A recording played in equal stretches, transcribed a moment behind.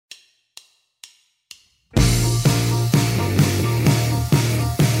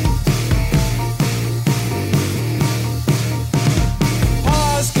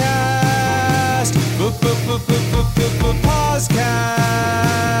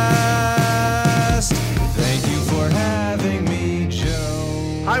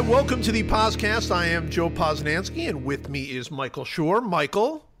Welcome to the PosCast. I am Joe Posnanski, and with me is Michael Schur.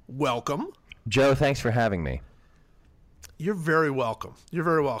 Michael, welcome. Joe, thanks for having me. You're very welcome. You're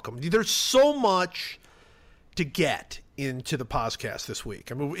very welcome. There's so much to get into the PosCast this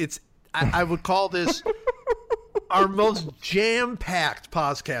week. I mean, I would call this our most jam-packed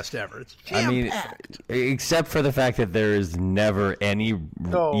podcast ever. It's jam-packed. I mean, except for the fact that there is never any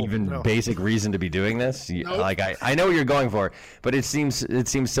basic reason to be doing this. Nope. Like I know what you're going for, but it seems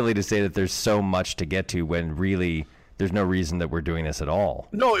silly to say that there's so much to get to when really there's no reason that we're doing this at all.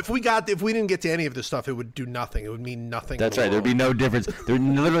 No, if we didn't get to any of this stuff, it would do nothing. It would mean nothing. That's right. There'd be no difference.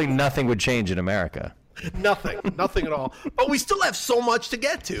 Literally nothing would change in America. Nothing at all. But we still have so much to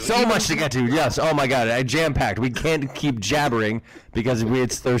get to. Much to get to, yes. Oh my God, I jam-packed. We can't keep jabbering because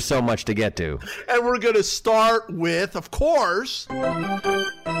there's so much to get to. And we're going to start with, of course, the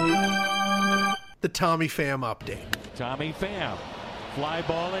Tommy Pham update. Tommy Pham, fly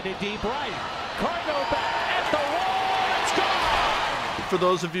ball into deep right. Cardinal back at the wall. It's gone. For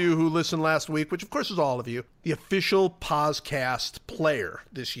those of you who listened last week, which of course is all of you, the official PosCast player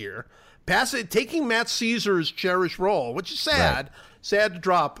this year, taking Matt Caesar's cherished role, which is sad. Right. Sad to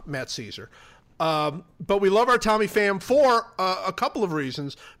drop Matt Caesar. But we love our Tommy Pham for a couple of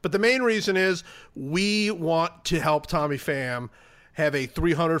reasons. But the main reason is we want to help Tommy Pham have a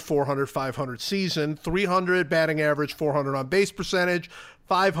 300, 400, 500 season, 300 batting average, 400 on base percentage,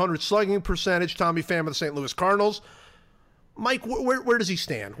 500 slugging percentage. Tommy Pham of the St. Louis Cardinals. Mike, where does he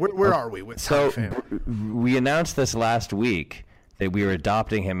stand? Where are we with Tommy Pham? We announced this last week that we were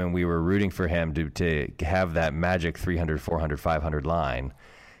adopting him and we were rooting for him to have that magic 300, 400, 500 line.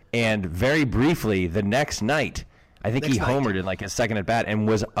 And very briefly, the next night, I think he homered in like his second at bat and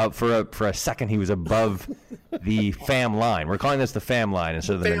was up for a second. He was above the Pham line. We're calling this the Pham line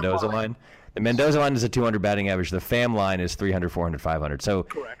instead of the Mendoza line. The Mendoza line is a 200 batting average. The Pham line is 300, 400, 500. So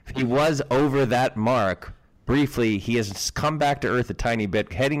correct. He was over that mark briefly. He has come back to earth a tiny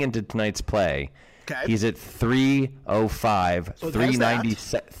bit heading into tonight's play. Okay. He's at 305, so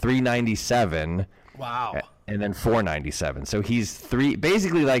 397. Wow. And then 497. So he's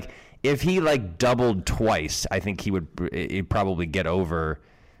basically like if he like doubled twice, I think he'd probably get over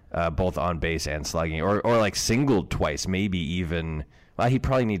both on base and slugging, or like singled twice, maybe even. Well, he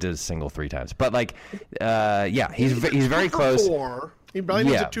probably needs to single 3 times, but like, he's very close. He probably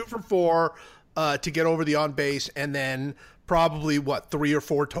needs a 2 for 4 to get over the on base, and then probably 3 or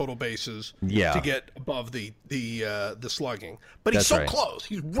 4 total bases to get above the slugging. But he's close.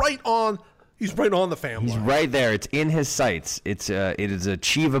 He's right on. He's right on the Pham line. He's right there. It's in his sights. It is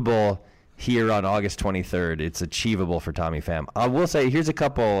achievable here on August 23rd. It's achievable for Tommy Pham. I will say here's a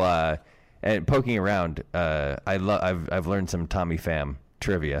couple. And poking around, I've learned some Tommy Pham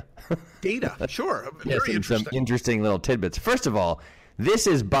trivia. Data, sure. Very interesting. Some interesting little tidbits. First of all, this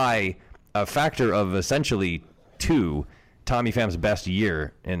is by a factor of essentially 2. Tommy Pham's best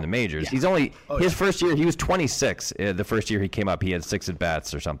year in the majors. He's only his first year. He was 26. The first year he came up, he had 6 at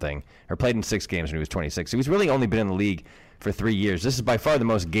bats or something, or played in 6 games when he was 26. So he's really only been in the league for 3 years. This is by far the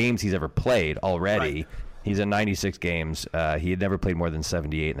most games he's ever played already. Right. He's in 96 games. He had never played more than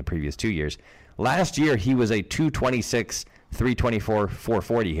 78 in the previous 2 years. Last year he was a 226, 324,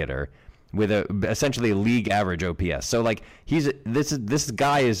 440 hitter with essentially a league average OPS. So like this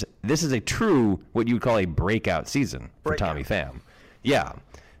is a true what you would call a breakout season for Tommy Pham. Yeah.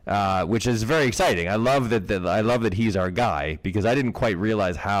 Which is very exciting. I love that he's our guy because I didn't quite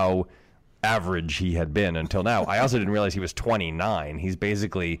realize how average he had been until now. I also didn't realize he was 29. He's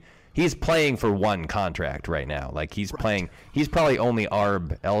playing for one contract right now. Like he's probably only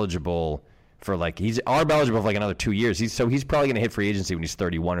ARB eligible for he's ARB eligible for like another 2 years. He's probably going to hit free agency when he's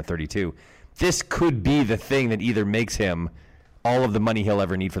 31 or 32. This could be the thing that either makes him all of the money he'll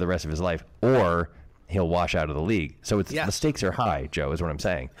ever need for the rest of his life, or he'll wash out of the league. So the stakes are high, Joe, is what I'm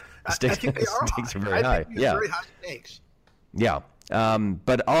saying. The stakes are very high. Very high stakes. Yeah.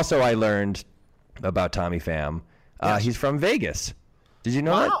 But also I learned about Tommy Pham. He's from Vegas. Did you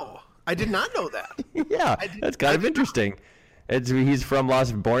know that? Wow. I did not know that. Yeah, that's kind of interesting. He's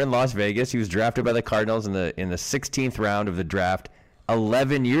born in Las Vegas. He was drafted by the Cardinals in the 16th round of the draft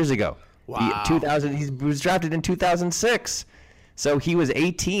 11 years ago. Wow. He was drafted in 2006. So he was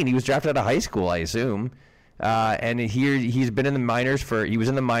 18. He was drafted out of high school, I assume. And he's been in the minors he was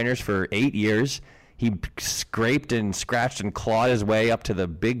in the minors for 8 years. He scraped and scratched and clawed his way up to the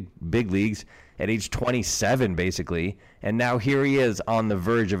big leagues at age 27, basically. And now here he is on the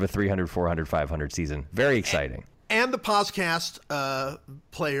verge of a 300, 400, 500 season. Very exciting. And the PosCast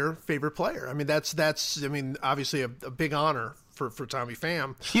favorite player. I mean, that's obviously a big honor for Tommy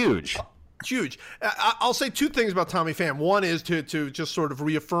Pham. Huge. It's huge. I'll say two things about Tommy Pham. One is to just sort of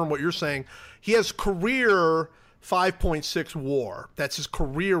reaffirm what you're saying. He has career 5.6 WAR. That's his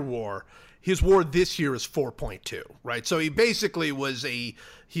career WAR. His WAR this year is 4.2, right? So he basically was he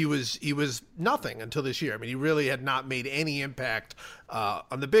was nothing until this year. I mean, he really had not made any impact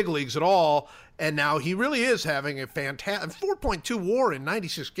on the big leagues at all, and now he really is having a fantastic 4.2 WAR in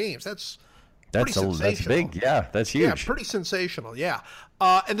 96 games. That's big. Yeah, that's huge. Yeah, pretty sensational. Yeah.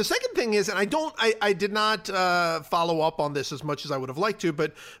 And the second thing is, and I did not follow up on this as much as I would have liked to,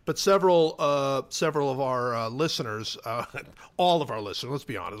 but several of our listeners, all of our listeners, let's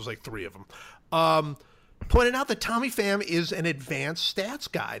be honest, it was like 3 of them, pointed out that Tommy Pham is an advanced stats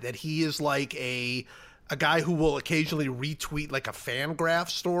guy, that he is like a guy who will occasionally retweet like a fan graph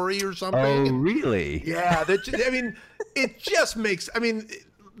story or something. Oh, really? Yeah. It just makes,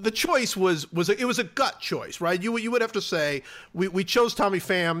 the choice was a gut choice, right? You would have to say we chose Tommy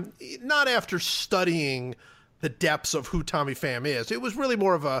Pham not after studying the depths of who Tommy Pham is. It was really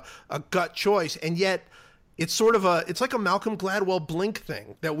more of a gut choice, and yet it's sort of it's like a Malcolm Gladwell blink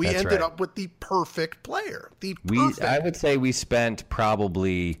thing that we ended up with the perfect player. I would say we spent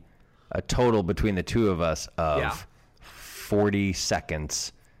probably a total between the two of us of 40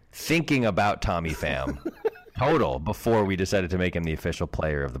 seconds thinking about Tommy Pham. Total before we decided to make him the official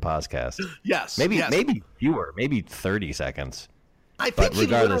player of the podcast. Yes. Maybe fewer, maybe 30 seconds. I think he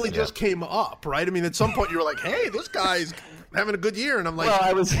literally just came up, right? I mean, at some point you were like, "Hey, this guy's having a good year," and I'm like, "Well,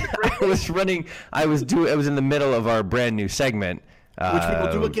 I was in the middle of our brand new segment, which we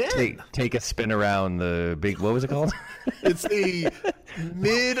will do again. Take a spin around the big. What was it called? It's the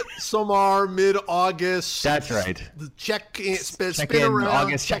mid-August. That's right. The spin around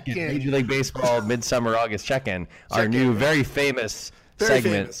August check-in. Major League Baseball Midsummer August check-in. Our new very famous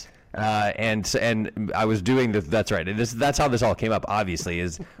segment. And I was doing this. That's right. That's how this all came up. Obviously,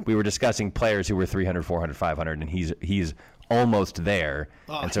 is we were discussing players who were 300, 400, 500, and he's almost there.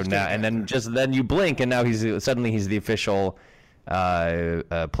 And so now, and then you blink, and now he's suddenly the official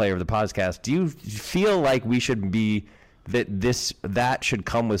player of the podcast. Do you feel like we should be that should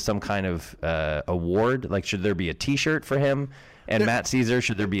come with some kind of award? Like, should there be a T-shirt for him and Matt Caesar?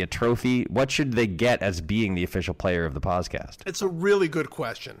 Should there be a trophy? What should they get as being the official player of the podcast? It's a really good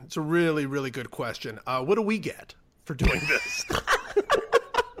question. It's a really, really good question. What do we get for doing this?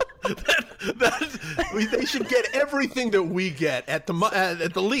 They should get everything that we get at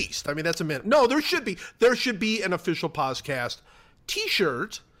the least. I mean, that's a minute. No, there should be an official podcast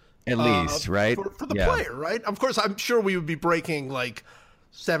T-shirt. At least, right? For the player, right? Of course, I'm sure we would be breaking like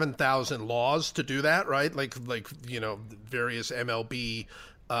 7,000 laws to do that, right? Like various MLB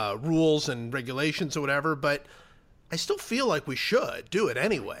rules and regulations or whatever. But I still feel like we should do it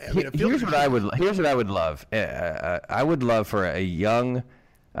anyway. I mean, here's what I would love. I would love for a young,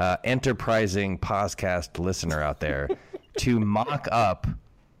 enterprising podcast listener out there to mock up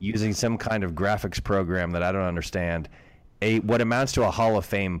using some kind of graphics program that I don't understand. What amounts to a Hall of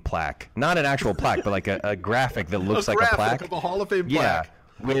Fame plaque, not an actual plaque, but like a graphic that looks like a plaque of a Hall of Fame plaque.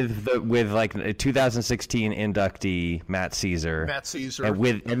 With like a 2016 inductee Matt Caesar,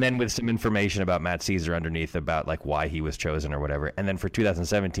 and then with some information about Matt Caesar underneath about like why he was chosen or whatever. And then for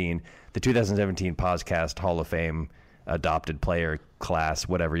 2017, the 2017 PosCast Hall of Fame adopted player class,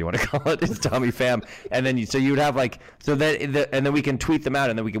 whatever you want to call it, is Tommy Pham. And then you would have like and then we can tweet them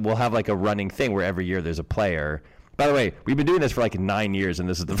out, and then we'll have like a running thing where every year there's a player. By the way, we've been doing this for like 9 years, and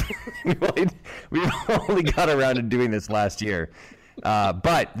this is we only got around to doing this last year.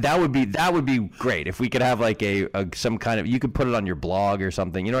 But that would be great if we could have like some kind of, you could put it on your blog or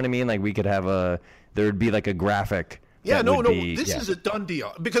something. You know what I mean? Like we could have there would be like a graphic. Yeah, this is a done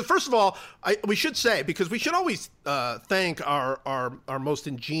deal. Because first of all, we should say, because we should always thank our most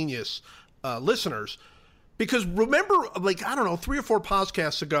ingenious listeners. Because remember, like, I don't know, 3 or 4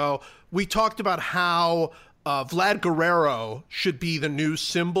 podcasts ago, we talked about how Vlad Guerrero should be the new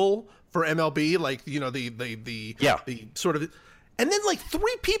symbol for MLB, like, the sort of, and then like 3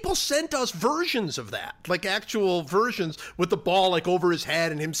 people sent us versions of that, like actual versions with the ball like over his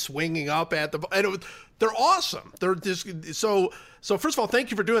head and him swinging up at and they're awesome. They're just so first of all,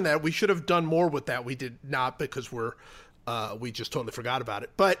 thank you for doing that. We should have done more with that. We did not, because we just totally forgot about it.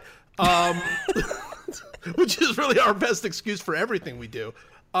 But which is really our best excuse for everything we do.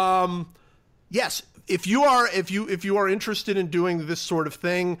 Yes, if you are interested in doing this sort of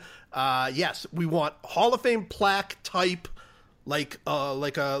thing, yes, we want Hall of Fame plaque type, like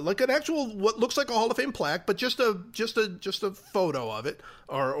an actual what looks like a Hall of Fame plaque, but just a photo of it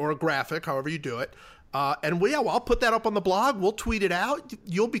or a graphic, however you do it. And I'll put that up on the blog. We'll tweet it out.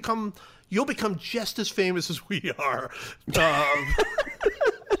 You'll become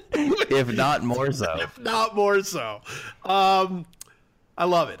if not more so. If not more so. I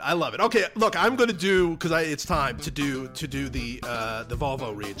love it. Okay, look, I'm going to do, because it's time to do the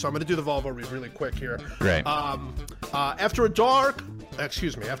Volvo read. So I'm going to do the Volvo read really quick here. Great. After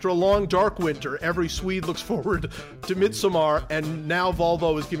a long dark winter, every Swede looks forward to Midsommar, and now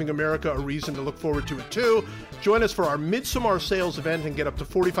Volvo is giving America a reason to look forward to it too. Join us for our Midsommar sales event and get up to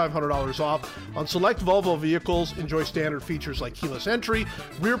 $4,500 off on select Volvo vehicles. Enjoy standard features like keyless entry,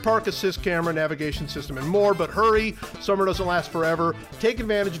 rear park assist camera, navigation system, and more. But hurry, summer doesn't last forever. Take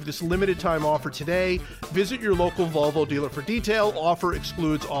advantage of this limited time offer today. Visit your local Volvo dealer for detail. Offer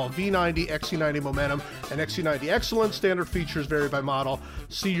excludes all V90, XC90 Momentum, and XC90 Excellence. Standard features vary by model.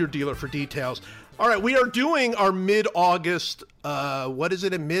 See your dealer for details. All right, we are doing our mid-August, what is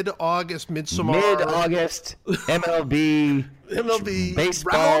it, Midsommar? Mid-August MLB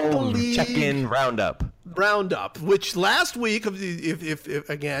baseball check-in roundup. Which last week,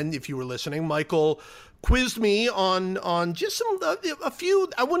 if you were listening, Michael quizzed me on just a few,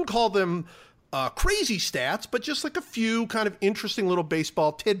 I wouldn't call them crazy stats, but just like a few kind of interesting little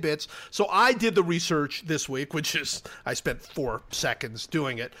baseball tidbits. So I did the research this week, which is, I spent 4 seconds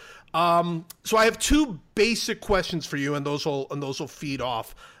doing it. So I have 2 basic questions for you, and those will feed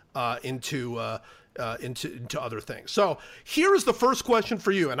off into other things. So here is the first question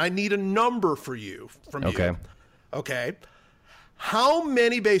for you, and I need a number from you. Okay. How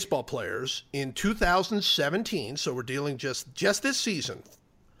many baseball players in 2017, so we're dealing just this season,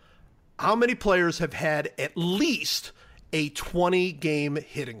 how many players have had at least a 20-game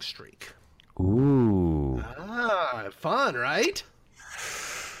hitting streak? Ooh. Fun, right?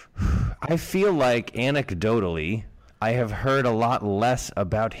 I feel like, anecdotally, I have heard a lot less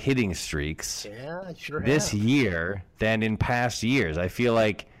about hitting streaks this year than in past years. I feel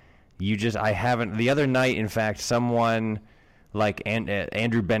like I haven't. The other night, in fact, someone like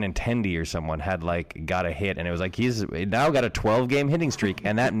Andrew Benintendi or someone had got a hit, and it was like he's now got a 12-game hitting streak,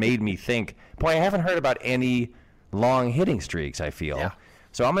 and that made me think, boy, I haven't heard about any long hitting streaks, I feel. Yeah.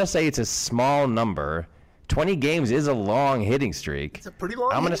 So I'm going to say it's a small number. 20 games is a long hitting streak. It's a pretty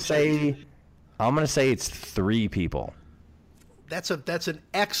long I'm going to say it's 3 people. That's an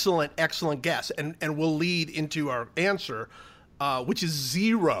excellent guess, and will lead into our answer, which is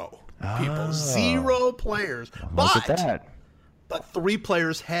 0 people. 0 players. Look at that. But 3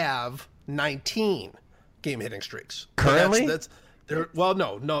 players have 19 game hitting streaks. Currently?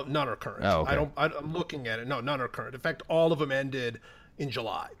 No, none are current. Oh, okay. I'm looking at it. No, none are current. In fact, all of them ended in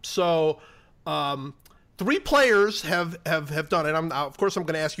July. So 3 players have done it. Of course, I'm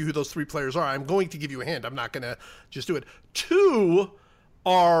going to ask you who those 3 players are. I'm going to give you a hint. I'm not going to just do it. 2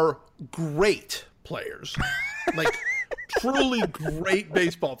 are great players, like truly great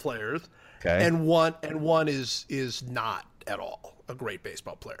baseball players. Okay. And one is not at all a great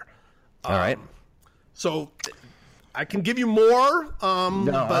baseball player. All right. So I can give you more,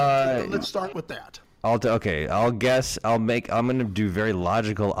 but let's start with that. I'll guess. I'm going to do very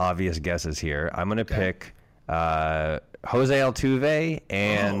logical, obvious guesses here. I'm going to pick Jose Altuve,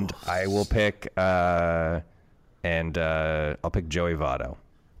 and I will pick I'll pick Joey Votto.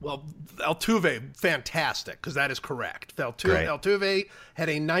 Well, Altuve, fantastic, because that is correct. Altuve had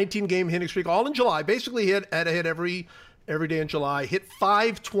a 19-game hitting streak, all in July. Basically, he had a hit every day in July. Hit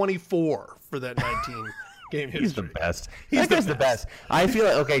 .524 for that 19-game hitting He's streak. The best. He's the best. I feel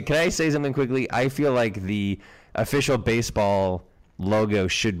like, okay, can I say something quickly? I feel like the official baseball logo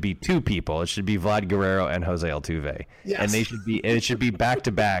should be 2 people. It should be Vlad Guerrero and Jose Altuve. Yes. And it should be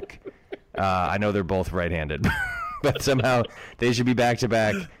back-to-back. I know they're both right-handed, but somehow they should be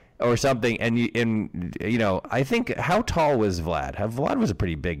back-to-back or something. And I think, how tall was Vlad? Vlad was a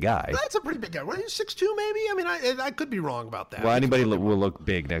pretty big guy. That's a pretty big guy. What, 6'2", maybe? I mean, I could be wrong about that. Well, anybody will look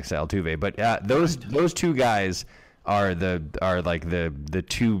big next to Altuve, but those 2 guys are like the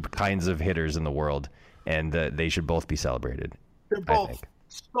 2 kinds of hitters in the world, and they should both be celebrated. They're both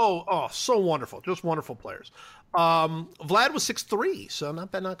so wonderful, just wonderful players. Vlad was 6'3", so not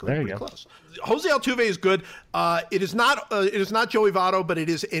bad, not good, pretty close. Jose Altuve is good. It is not Joey Votto, but it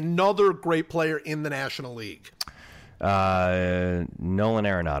is another great player in the National League. Nolan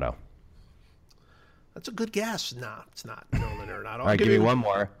Arenado. That's a good guess. No, it's not Nolan Arenado. All right, give me one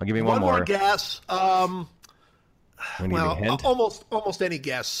more. I'll give you one more guess. Well, almost any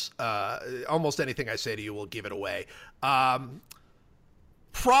guess, almost anything I say to you will give it away.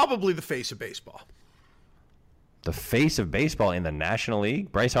 Probably the face of baseball. The face of baseball in the National League?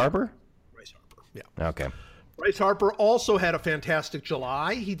 Bryce Harper? Bryce Harper, yeah. Okay. Bryce Harper also had a fantastic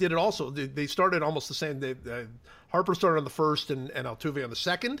July. He did it also. They started almost the same. Harper started on the 1st and Altuve on the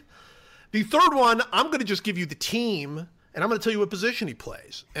 2nd. The third one, I'm going to just give you the team and I'm going to tell you what position he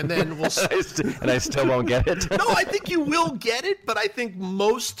plays, and then we'll. And I still won't get it. No, I think you will get it, but I think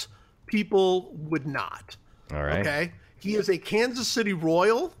most people would not. All right. Okay. He is a Kansas City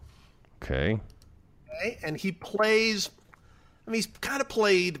Royal. Okay. Okay, and he plays. I mean, he's kind of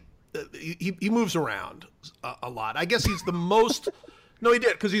played. He moves around a lot. I guess he's the most. No, he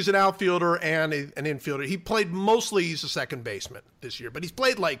did, because he's an outfielder and an infielder. He played mostly. He's a second baseman this year, but he's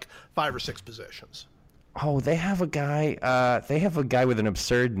played like 5 or 6 positions. Oh, they have a guy. They have a guy with an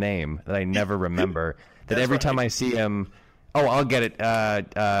absurd name that I never remember. That every time I see him, I'll get it.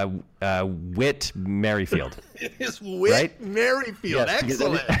 Whit Merrifield. It is Whit Merrifield. Yes,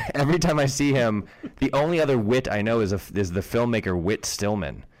 excellent. Every time I see him, the only other Whit I know is the filmmaker Whit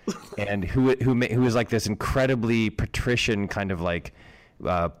Stillman, and who is like this incredibly patrician kind of like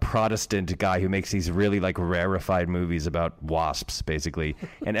Protestant guy who makes these really like rarefied movies about wasps, basically.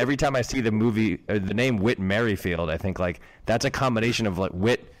 And every time I see the name Whit Merrifield, I think like that's a combination of like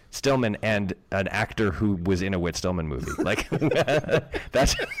Whit Stillman and an actor who was in a Whit Stillman movie. Like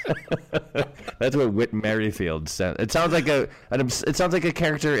that's what Whit Merrifield sounds. It sounds like a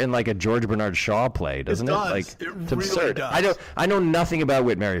character in like a George Bernard Shaw play, doesn't it? Does. Like it it's really absurd. does. I know nothing about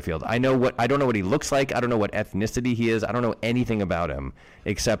Whit Merrifield. I don't know what he looks like. I don't know what ethnicity he is. I don't know anything about him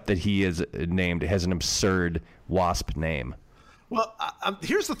except that he has an absurd wasp name. Well,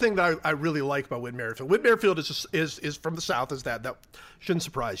 here's the thing that I really like about Whit Merrifield. Whit Merrifield is from the South. That shouldn't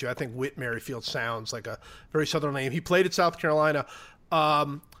surprise you. I think Whit Merrifield sounds like a very Southern name. He played at South Carolina.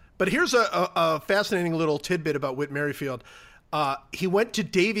 But here's a fascinating little tidbit about Whit Merrifield. He went to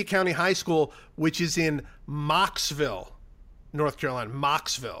Davie County High School, which is in Mocksville, North Carolina.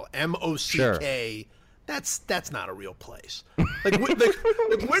 Mocksville, M-O-C-K. Sure. That's not a real place. Like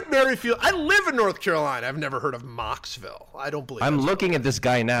Whit Merrifield. I live in North Carolina. I've never heard of Mocksville. I don't believe. I'm looking at this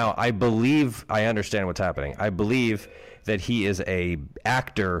guy now. I believe I understand what's happening. I believe that he is a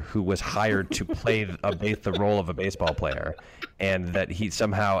actor who was hired to play the role of a baseball player, and that he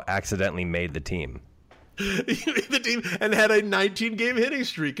somehow accidentally made the team. He made the team and had a 19-game hitting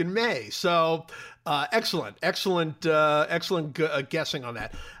streak in May. So excellent guessing on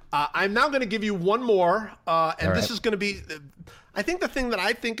that. I'm now going to give you one more, and this is going to be, I think the thing that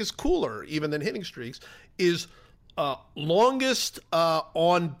I think is cooler even than hitting streaks is longest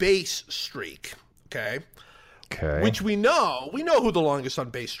on base streak. Okay. Which we know who the longest on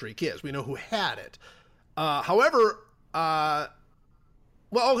base streak is. We know who had it. However, I'll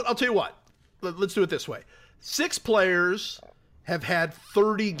tell you what. Let's do it this way. 6 players have had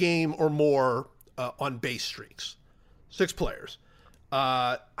 30-game or more on base streaks. 6 players.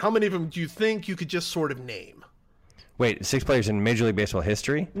 How many of them do you think you could just sort of name? Wait, 6 players in Major League Baseball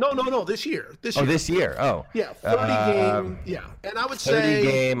history? No, this year. This year. Oh. Yeah, 30-game. Yeah, and I would 30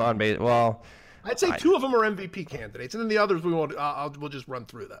 game on base. Well, I'd say 2 of them are MVP candidates, and then the others we won't. We'll just run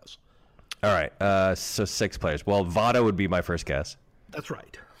through those. All right. So 6 players. Well, Votto would be my first guess. That's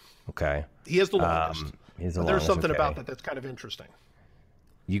right. Okay. He is the longest. There's something about that that's kind of interesting.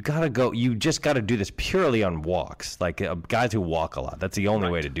 You just got to do this purely on walks, like guys who walk a lot. That's the only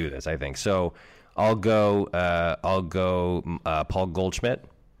way to do this, I think. So I'll go Paul Goldschmidt.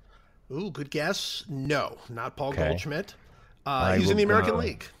 Ooh, good guess. No, not Paul Okay. Goldschmidt. He's in the American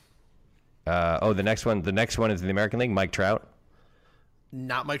League. The next one is in the American League. Mike Trout.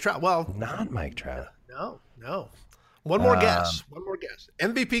 Not Mike Trout. Well, Not Mike Trout. No. One more guess.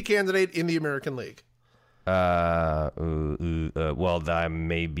 MVP candidate in the American League. Well, then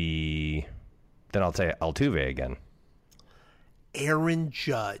I'll say Altuve again. Aaron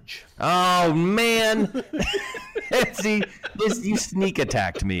Judge. Oh man! See, you sneak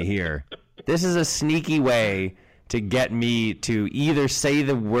attacked me here. This is a sneaky way to get me to either say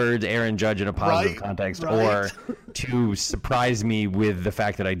the word Aaron Judge in a positive context or to surprise me with the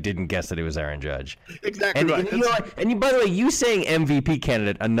fact that I didn't guess that it was Aaron Judge. Exactly and, right. And by the way, you saying MVP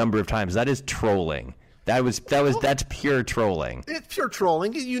candidate a number of times, that is trolling. That's pure trolling. It's pure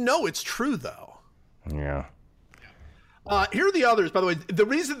trolling. You know it's true though. Yeah. Here are the others, by the way.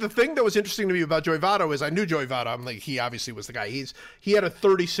 The thing that was interesting to me about Joey Votto is I knew Joey Votto. I'm like, he obviously was the guy. He had a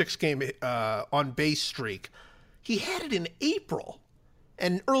 36-game on base streak. He had it in April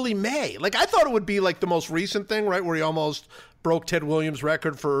and early May. Like, I thought it would be like the most recent thing, right, where he almost broke Ted Williams'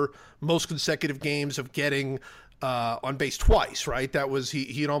 record for most consecutive games of getting on base twice, right? That was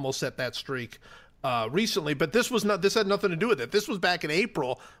he had almost set that streak recently, but this had nothing to do with it. This was back in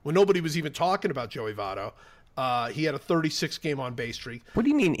April when nobody was even talking about Joey Votto. He had a 36-game on base streak. What do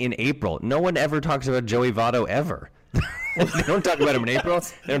you mean in April? No one ever talks about Joey Votto ever. They don't talk about him in April.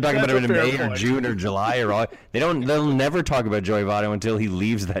 They don't talk about him in May or June or July or all. They'll never talk about Joey Votto until he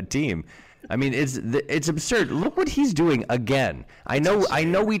leaves that team. I mean, it's absurd. Look what he's doing again. I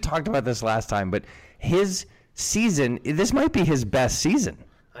know we talked about this last time, but his season, this might be his best season.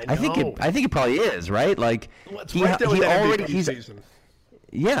 I think it probably is, right? Like he's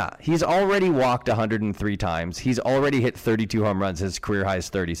already walked 103 times. He's already hit 32 home runs. His career high is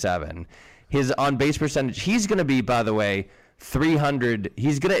 37. His on base percentage, he's going to be, by the way, 300.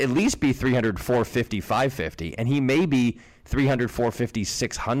 He's going to at least be 300, 450, 550, and he may be 300, 450,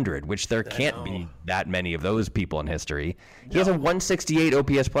 600, which there can't be that many of those people in history. He has a 168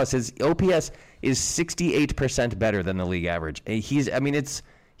 OPS plus. His OPS is 68% better than the league average. He's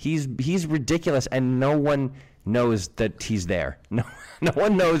ridiculous, and no one knows that he's there. No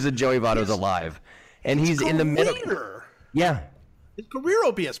one knows that Joey Votto's alive, and he's in the middle. Yeah. His career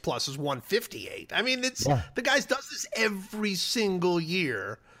OPS plus is 158. I mean, the guy does this every single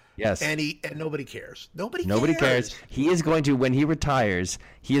year. Yes. And nobody cares. Nobody cares. He is going to, when he retires,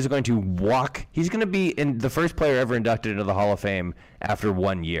 he is going to walk. He's going to be the first player ever inducted into the Hall of Fame after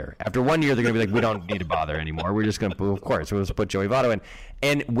 1 year. After 1 year, they're going to be like, we don't need to bother anymore. We're just going to, of course, we'll just put Joey Votto in.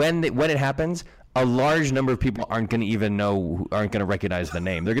 And when it happens, a large number of people aren't going to recognize the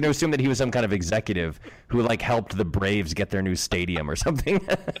name. They're going to assume that he was some kind of executive who helped the Braves get their new stadium or something.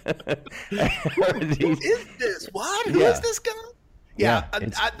 Who is this? What? Who is this guy? Yeah,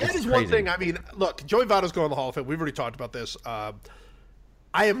 that is one thing. I mean, look, Joey Votto's going to the Hall of Fame. We've already talked about this. I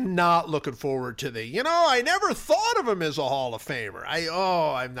am not looking forward to I never thought of him as a Hall of Famer.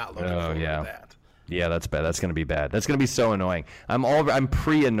 I'm not looking forward to that. Yeah, that's bad. That's going to be bad. That's going to be so annoying. I'm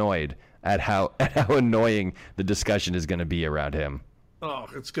pre-annoyed at how annoying the discussion is going to be around him. Oh,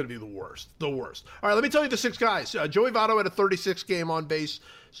 it's going to be the worst. The worst. All right, let me tell you the 6 guys. Joey Votto had a 36-game on-base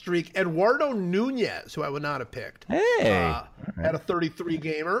streak. Eduardo Nunez, who I would not have picked, had a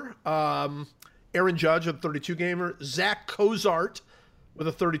 33-gamer. Aaron Judge had a 32-gamer. Zach Cozart with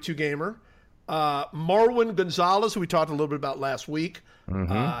a 32-gamer. Marwin Gonzalez, who we talked a little bit about last week,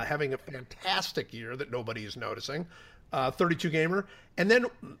 having a fantastic year that nobody is noticing. 32-gamer. And then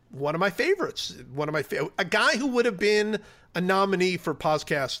one of my favorites, a guy who would have been a nominee for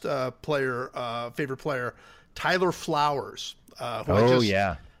PosCast favorite player, Tyler Flowers.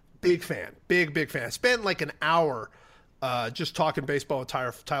 Big fan. Big fan. I spent an hour just talking baseball with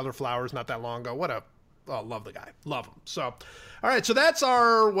Tyler Flowers not that long ago. Love the guy. Love him. So, all right. So that's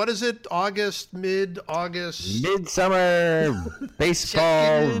our, mid-August. Midsummer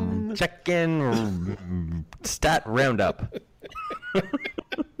baseball check-in stat roundup.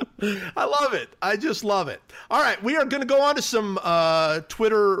 I love it. I just love it. All right, we are going to go on to some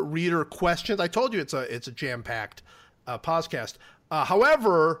Twitter reader questions. I told you it's a jam-packed podcast.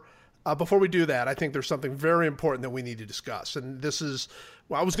 However, before we do that, I think there's something very important that we need to discuss, and this is.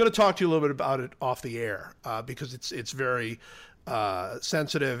 Well, I was going to talk to you a little bit about it off the air because it's very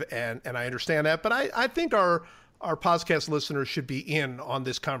sensitive, and I understand that. But I think our podcast listeners should be in on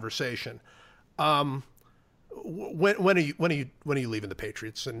this conversation. When are you leaving the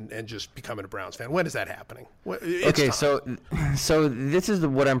Patriots and just becoming a Browns fan? When is that happening? So this is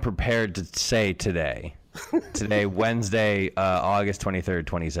what I'm prepared to say today. Today, Wednesday, August 23rd,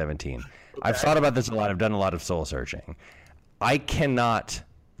 2017. Okay. I've thought about this a lot. I've done a lot of soul searching. I cannot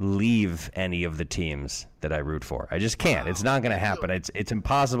leave any of the teams that I root for. I just can't. It's not going to happen. It's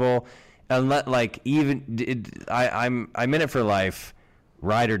impossible. Unless I'm in it for life.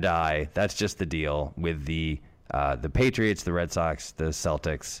 Ride or die. That's just the deal with the Patriots, the Red Sox, the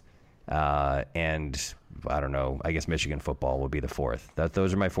Celtics, and I don't know. I guess Michigan football will be the fourth.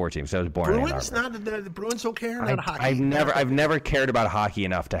 Those are my 4 teams. So I was born in Ann Arbor. The Bruins don't care about hockey. I've never cared about hockey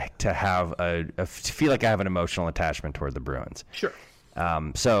enough to have to feel like I have an emotional attachment toward the Bruins. Sure.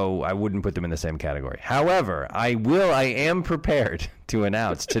 So I wouldn't put them in the same category. However, I am prepared to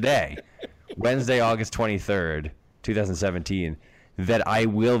announce today, Wednesday, August 23rd, 2017. That I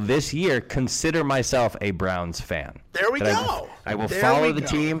will this year consider myself a Browns fan. There we go. I will follow the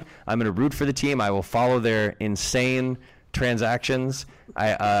team. I'm going to root for the team. I will follow their insane transactions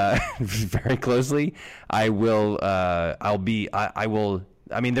very closely. I will. I will.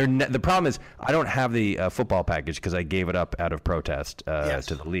 I mean, the problem is I don't have the football package because I gave it up out of protest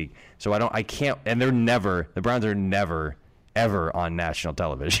to the league. So I can't. And the Browns are never ever on national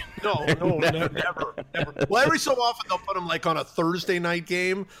television. No, never. Well, every so often they'll put them on a Thursday night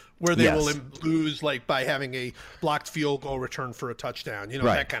game where they will lose by having a blocked field goal return for a touchdown. Right.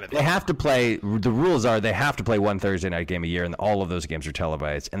 That kind of thing. They have to play. The rules are they have to play one Thursday night game a year, and all of those games are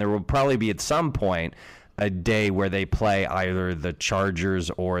televised. And there will probably be at some point a day where they play either the Chargers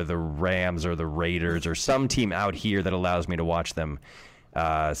or the Rams or the Raiders or some team out here that allows me to watch them.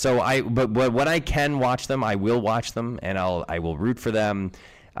 But when I can watch them, I will watch them, and I will root for them.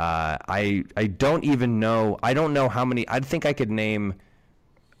 I don't even know. I don't know how many. I think I could name.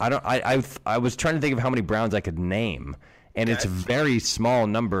 I was trying to think of how many Browns I could name. And it's a very small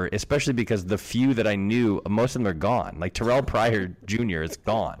number, especially because the few that I knew, most of them are gone. Like Terrell Pryor Jr. is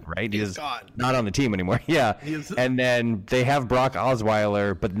gone, right? He's gone. Not on the team anymore. Yeah. And then they have Brock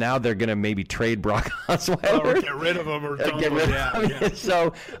Osweiler, but now they're going to maybe trade Brock Osweiler. Or get rid of him or get rid of him. Yeah.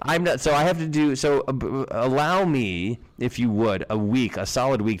 So I'm not. So I have to do. So allow me, if you would, a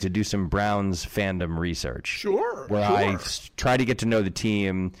solid week to do some Browns fandom research. Sure. Where I try to get to know the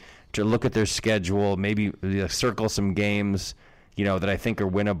team, to look at their schedule, maybe circle some games, that I think are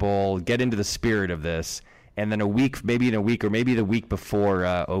winnable, get into the spirit of this, and then maybe the week before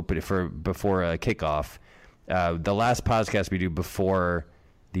kickoff, the last podcast we do before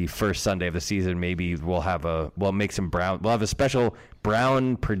the first Sunday of the season, maybe we'll have a special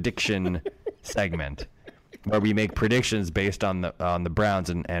Brown prediction segment where we make predictions based on the Browns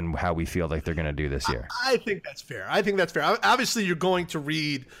and how we feel like they're going to do this year. I think that's fair. Obviously, you're going to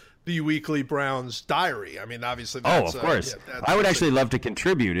read the weekly Browns diary. I mean, obviously. Of course. I would actually love to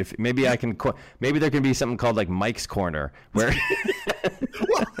contribute. If maybe I can, maybe there can be something called like Mike's Corner, where.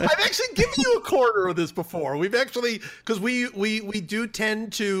 Well, I've actually given you a corner of this before. We've actually, because we do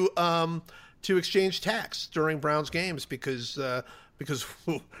tend to exchange texts during Browns games because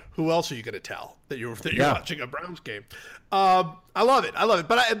who else are you going to tell that you're watching a Browns game? I love it.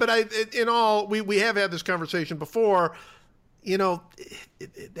 We have had this conversation before.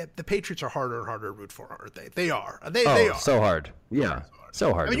 The Patriots are harder and harder to root for, aren't they? They are. They are. So hard. Yeah.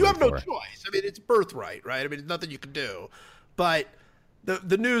 So hard. I mean, you have no choice. I mean, it's birthright, right? I mean, it's nothing you can do. But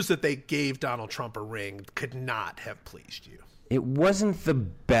the news that they gave Donald Trump a ring could not have pleased you. It wasn't the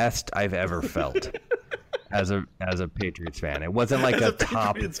best I've ever felt as a Patriots fan. It wasn't like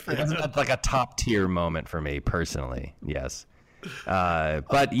a top tier moment for me personally. Yes.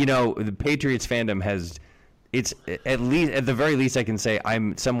 But the Patriots fandom has. It's at the very least I can say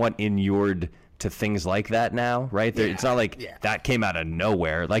I'm somewhat inured to things like that now, right? It's not like that came out of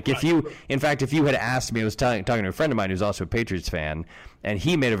nowhere. Like if you had asked me, I was talking to a friend of mine who's also a Patriots fan, and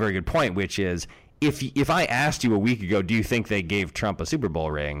he made a very good point, which is if I asked you a week ago, do you think they gave Trump a Super Bowl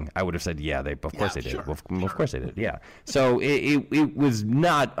ring? I would have said, of course they did. Sure. Of course they did. Yeah. So it was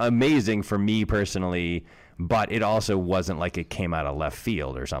not amazing for me personally, but it also wasn't like it came out of left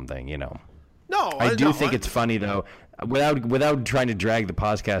field or something, No, I do think it's funny though, without trying to drag the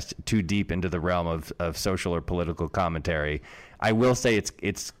podcast too deep into the realm of social or political commentary. I will say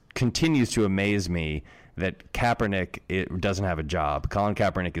it's continues to amaze me that Kaepernick doesn't have a job. Colin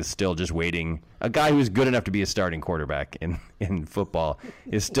Kaepernick is still just waiting. A guy who's good enough to be a starting quarterback in football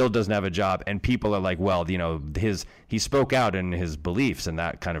still doesn't have a job, and people are like, well, he spoke out in his beliefs, and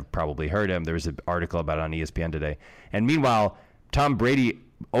that kind of probably hurt him. There was an article about it on ESPN today, and meanwhile, Tom Brady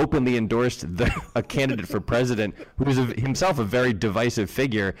openly endorsed a candidate for president who was himself a very divisive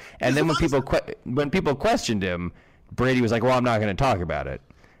figure. And then when people questioned him, Brady was like, well, I'm not going to talk about it.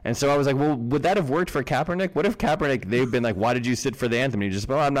 And so I was like, well, would that have worked for Kaepernick? What if they've been like, why did you sit for the anthem? And he just,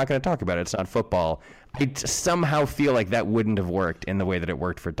 well, I'm not going to talk about it. It's not football. I somehow feel like that wouldn't have worked in the way that it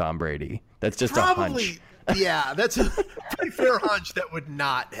worked for Tom Brady. That's just a hunch. Yeah, that's a pretty fair hunch that would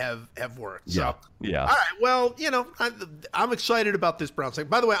not have worked. So. Yeah. All right. Well, I'm excited about this Browns thing.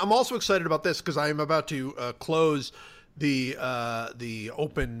 By the way, I'm also excited about this because I am about to close the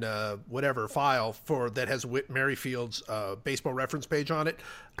open whatever file that has Whit Merrifield's baseball reference page on it.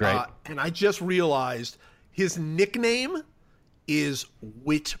 Great. And I just realized his nickname is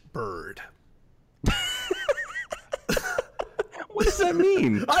Whitbird. What does that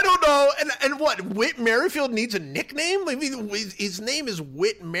mean? I don't know. And what? Whit Merrifield needs a nickname? I mean, his name is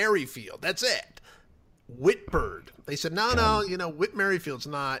Whit Merrifield. That's it. Whitbird. They said, no, Whit Merrifield's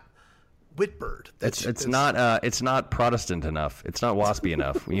not Whitbird. It's not Protestant enough. It's not waspy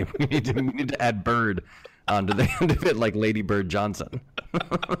enough. We need to add bird onto the end of it, like Lady Bird Johnson.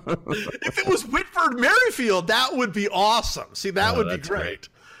 If it was Whitford Merrifield, that would be awesome. See, that would be great.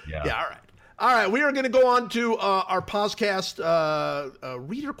 Yeah. All right. All right, we are going to go on to our PosCast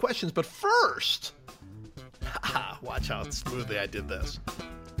reader questions, but first, watch how smoothly I did this.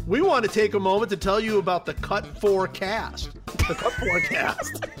 We want to take a moment to tell you about the Cut 4 Cast. The Cut 4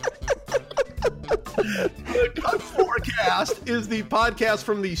 Cast. The Cut 4 Cast is the podcast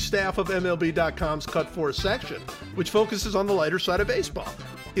from the staff of MLB.com's Cut 4 section, which focuses on the lighter side of baseball.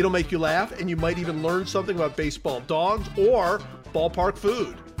 It'll make you laugh, and you might even learn something about baseball dogs or ballpark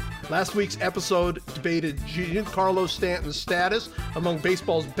food. Last week's episode debated Giancarlo Stanton's status among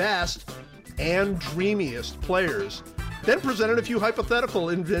baseball's best and dreamiest players, then presented a few hypothetical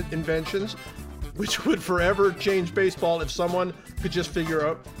inventions which would forever change baseball if someone could just figure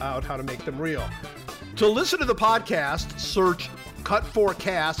out how to make them real. To listen to the podcast, search Cut 4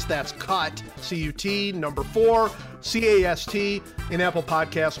 Cast, that's Cut, C-U-T, number 4, C-A-S-T, in Apple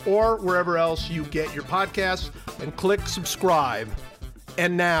Podcasts or wherever else you get your podcasts, and click subscribe.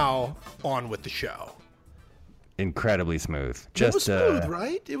 And now, on with the show. Incredibly smooth. It was smooth,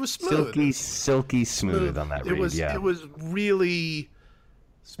 right? It was smooth. Silky smooth on that read, It was really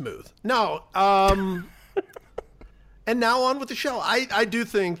smooth. No, and now on with the show. I do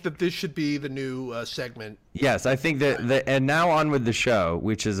think that this should be the new segment. Yes, I think that and now on with the show,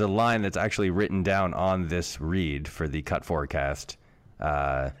 which is a line that's actually written down on this read for the Cut Forecast.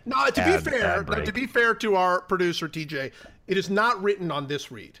 To be fair to our producer TJ, it is not written on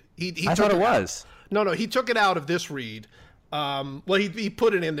this read. I thought it was. No, he took it out of this read. He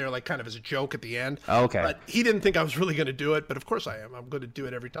put it in there like kind of as a joke at the end. Oh, okay. But he didn't think I was really going to do it, but of course I am. I'm going to do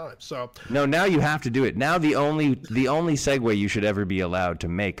it every time. So no, now you have to do it. Now the only segue you should ever be allowed to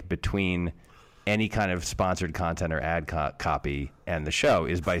make between any kind of sponsored content or ad copy and the show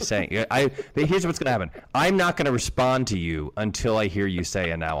is by saying, here's what's going to happen. I'm not going to respond to you until I hear you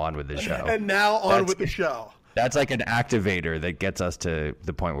say, and now on with the show. And now on with the show. That's like an activator that gets us to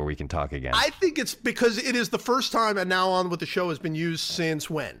the point where we can talk again. I think it's because it is the first time and now on with the show has been used since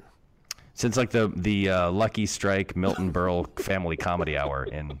when? Since like the Lucky Strike Milton Berle Family Comedy Hour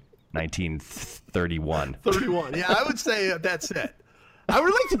in 1931. 31. Yeah, I would say that's it. I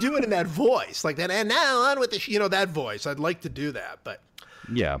would like to do it in that voice, like that. And now on with the that voice. I'd like to do that, but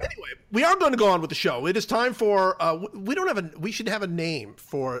yeah. Anyway, we are going to go on with the show. It is time for we should have a name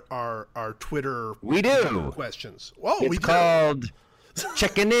for our Twitter. We do questions. It's called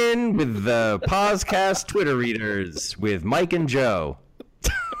Checking In with the PosCast Twitter readers with Mike and Joe.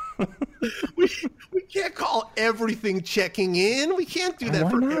 we can't call everything checking in. We can't do that.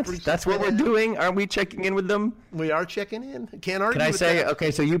 Why not? That's what we're doing. Aren't we checking in with them? We are checking in. Can't argue. Can I with say, that.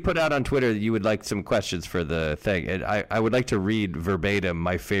 okay, so you put out on Twitter that you would like some questions for the thing. And I would like to read verbatim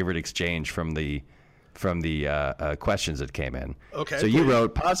my favorite exchange from the questions that came in. Okay. So you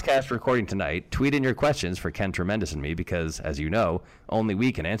wrote, PosCast recording tonight. Tweet in your questions for Ken Tremendous and me because, as you know, only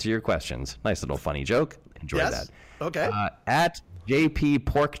we can answer your questions. Nice little funny joke. Enjoy that. Okay. At JP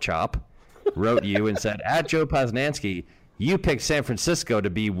Porkchop wrote you and said, at Joe Posnanski, you picked San Francisco to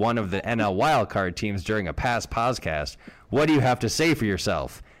be one of the NL wildcard teams during a past podcast. What do you have to say for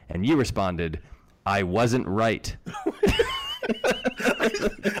yourself? And you responded, I wasn't right.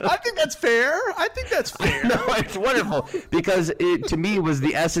 I think that's fair. No, it's wonderful because it, to me, was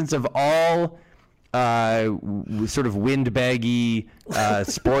the essence of all sort of windbaggy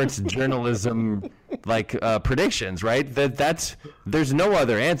sports journalism predictions, right? There's no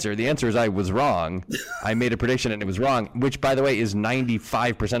other answer. The answer is I was wrong. I made a prediction and it was wrong, which by the way is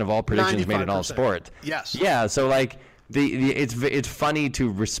 95% of all predictions 95%. Made in all sports. Yes. Yeah. So it's funny to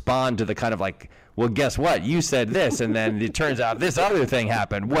respond to the kind of well, guess what? You said this, and then it turns out this other thing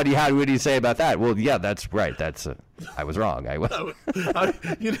happened. What do you say about that? Well, yeah, that's right. I was wrong. I was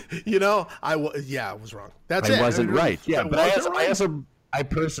wrong. That's it. I wasn't right. Yeah, but I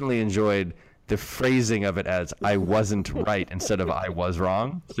personally enjoyed the phrasing of it as I wasn't right instead of I was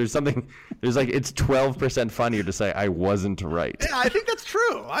wrong. It's 12% funnier to say I wasn't right. Yeah, I think that's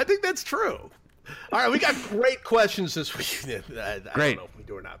true. All right, we got great questions this week. I don't know if we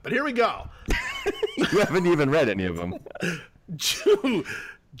do or not, but here we go. You haven't even read any of them.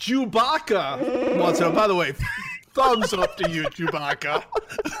 Chewbacca wants to know, by the way, thumbs up to you, Chewbacca.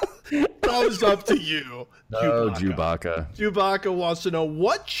 Thumbs up to you, Chewbacca. Chewbacca wants to know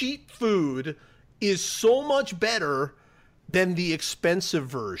what cheap food is so much better than the expensive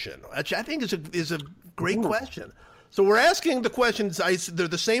version, which I think is a great question. So we're asking the questions. They're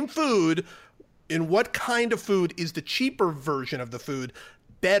the same food. In what kind of food is the cheaper version of the food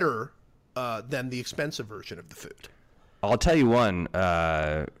better than the expensive version of the food? I'll tell you one.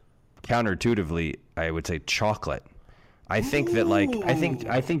 Counterintuitively, I would say chocolate. I think that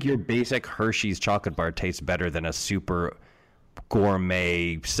I think your basic Hershey's chocolate bar tastes better than a super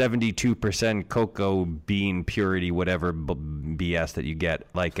gourmet 72% cocoa bean purity whatever BS that you get.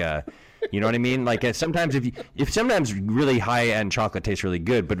 You know what I mean? Sometimes if sometimes really high end chocolate tastes really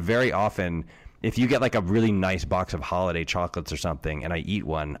good, but very often if you get a really nice box of holiday chocolates or something and I eat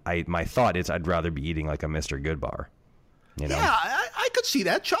one, my thought is I'd rather be eating a Mr. Goodbar. You know? Yeah, I could see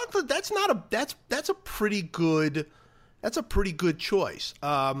that. Chocolate, that's a pretty good choice.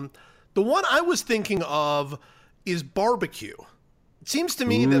 The one I was thinking of is barbecue. It seems to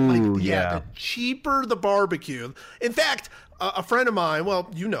me that the cheaper the barbecue. In fact, a friend of mine,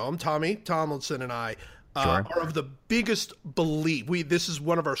 well, you know him, Tommy Tomlinson, and I, Sure. are of the biggest belief. This is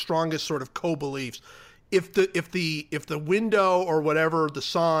one of our strongest sort of co-beliefs. If the window or whatever the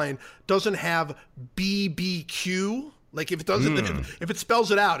sign doesn't have BBQ, like if it doesn't, if it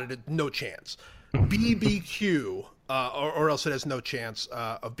spells it out, no chance. BBQ, or else it has no chance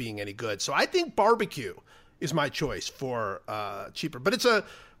of being any good. So I think barbecue is my choice for cheaper. But it's a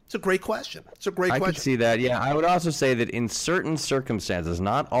great question. It's a great question. I can see that. Yeah, I would also say that in certain circumstances,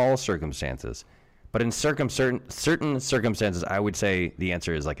 not all circumstances, but in certain circumstances, I would say the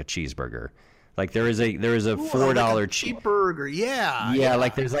answer is like a cheeseburger. Like there is a $4 cheap burger, yeah.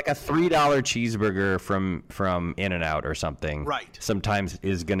 Like there's like a $3 cheeseburger from In-N-Out or something. Right. Sometimes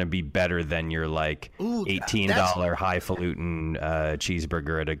is going to be better than your like $18 highfalutin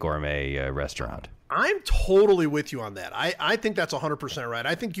cheeseburger at a gourmet restaurant. I'm totally with you on that. I think that's 100% right.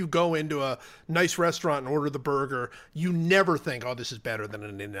 I think you go into a nice restaurant and order the burger, you never think, oh, this is better than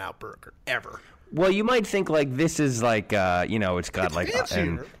an In-N-Out burger, ever. Well, you might think like this is like, it's got like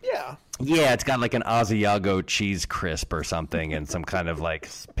fancier. Yeah, it's got like an Asiago cheese crisp or something and some kind of like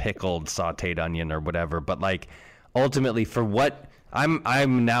pickled sautéed onion or whatever. But like ultimately for what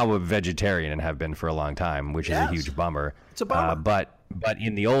I'm now a vegetarian and have been for a long time, which is a huge bummer. It's a bummer. But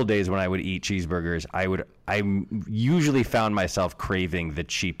in the old days when I would eat cheeseburgers, I usually found myself craving the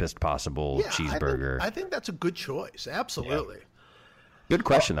cheapest possible cheeseburger. I think that's a good choice. Absolutely. Yeah. Good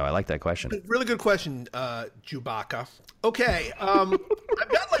question, though. I like that question. Really good question, Chewbacca. Okay, I've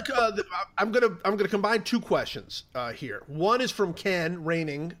got like I'm gonna combine two questions here. One is from Ken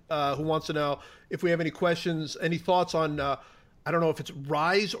Raining, who wants to know if we have any questions, any thoughts on I don't know if it's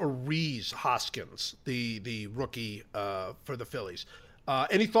Rise or Reese Hoskins, the rookie for the Phillies.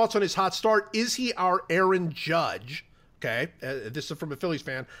 Any thoughts on his hot start? Is he our Aaron Judge? Okay, this is from a Phillies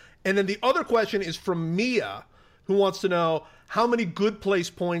fan. And then the other question is from Mia, who wants to know how many good place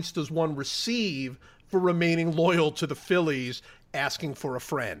points does one receive for remaining loyal to the Phillies, asking for a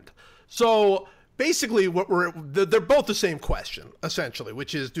friend. So basically they're both the same question, essentially,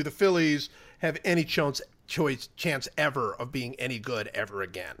 which is, do the Phillies have any chance ever of being any good ever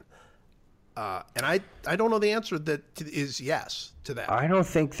again? And I don't know the answer that is yes to that. I don't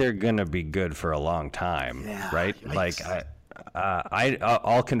think they're going to be good for a long time, right? Yikes. Like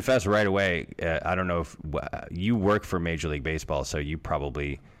I'll confess right away. I don't know if you work for Major League Baseball, so you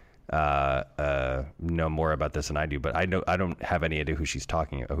probably know more about this than I do. But I don't have any idea who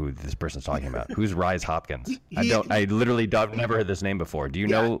this person's talking about. Who's Rise Hopkins? I literally have never heard this name before. Do you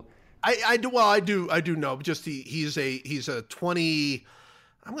know? I do. Well, I do know. Just he's a 20.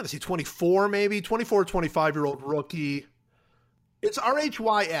 I'm going to say 24, maybe 24 or 25-year-old rookie. It's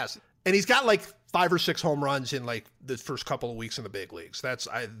RHYS, and he's got like 5 or 6 home runs in like the first couple of weeks in the big leagues.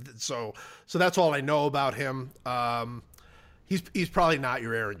 So that's all I know about him. He's probably not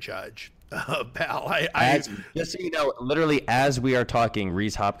your Aaron Judge, pal. Just so you know, literally as we are talking,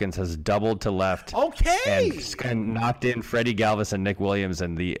 Reese Hopkins has doubled to left. Okay. And knocked in Freddie Galvis and Nick Williams,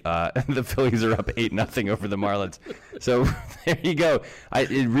 and the Phillies are up 8-0 over the Marlins. So there you go.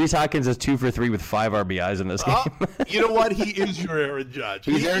 Reese Hopkins is 2 for 3 with 5 RBIs in this game. You know what? He is your Aaron Judge.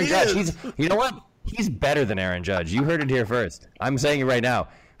 He's Aaron Judge. You know what? He's better than Aaron Judge. You heard it here first. I'm saying it right now.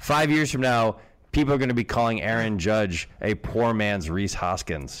 5 years from now, people are going to be calling Aaron Judge a poor man's Reese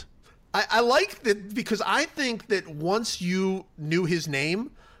Hoskins. I like that because I think that once you knew his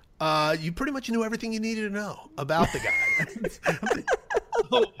name, you pretty much knew everything you needed to know about the guy.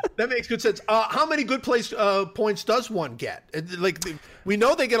 So that makes good sense. How many good place points does one get? Like we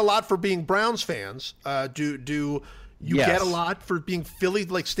know they get a lot for being Browns fans. Do you get a lot for being Philly,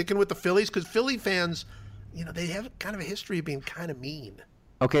 like sticking with the Phillies? Because Philly fans, they have kind of a history of being kind of mean.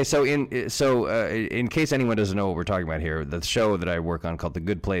 Okay, so in case anyone doesn't know what we're talking about here, the show that I work on called The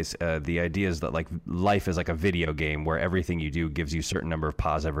Good Place, the idea is that like life is like a video game where everything you do gives you a certain number of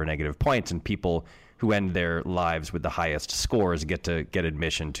positive or negative points, and people who end their lives with the highest scores get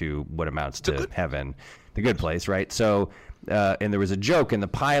admission to what amounts to heaven, the good place, right? So, and there was a joke in the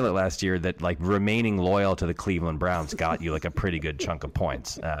pilot last year that like remaining loyal to the Cleveland Browns got you like a pretty good chunk of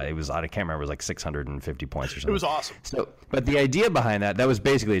points. I can't remember, it was like 650 points or something. It was awesome. So, but the idea behind that was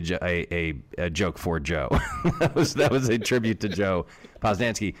basically a joke for Joe. that was a tribute to Joe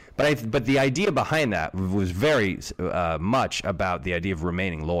Posnanski. But the idea behind that was very much about the idea of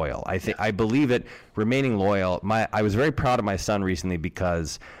remaining loyal. I believe it. Remaining loyal. I was very proud of my son recently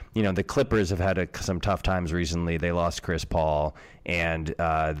because the Clippers have had some tough times recently. They lost Chris Paul, and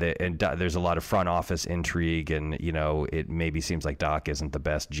there's a lot of front office intrigue, and it maybe seems like Doc isn't the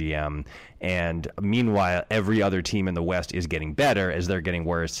best GM. And meanwhile, every other team in the West is getting better as they're getting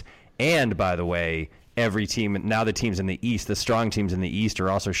worse. And by the way, every team now, the teams in the East, the strong teams in the East, are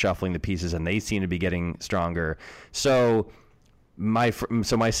also shuffling the pieces, and they seem to be getting stronger. So my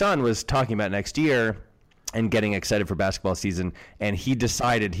son was talking about next year and getting excited for basketball season, and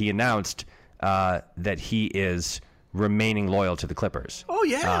he announced that he is remaining loyal to the Clippers. Oh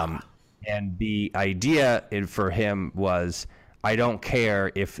yeah. And the idea for him was, I don't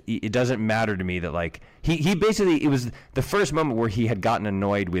care if it doesn't matter to me that, like, he basically, it was the first moment where he had gotten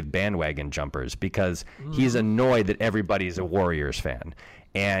annoyed with bandwagon jumpers, because he's annoyed that everybody is a Warriors fan.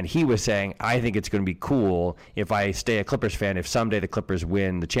 And he was saying, I think it's going to be cool if I stay a Clippers fan. If someday the Clippers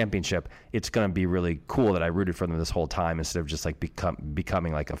win the championship, it's going to be really cool that I rooted for them this whole time, instead of just like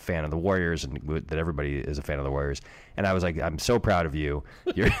becoming like a fan of the Warriors, and that everybody is a fan of the Warriors. And I was like, I'm so proud of you.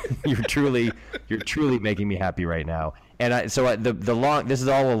 You're truly making me happy right now. And this is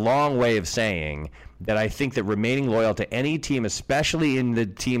all a long way of saying that I think that remaining loyal to any team, especially in the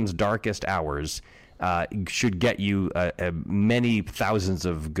team's darkest hours, should get you many thousands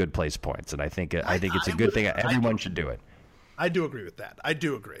of good place points. And I think it's a good thing. Everyone should do it. I do agree with that. I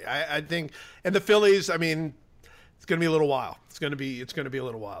do agree. I think, and the Phillies, I mean, it's going to be a little while. It's going to be a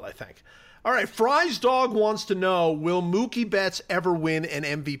little while, I think. All right, Fry's Dog wants to know, will Mookie Betts ever win an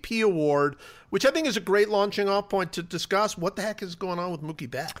MVP award? Which I think is a great launching off point to discuss what the heck is going on with Mookie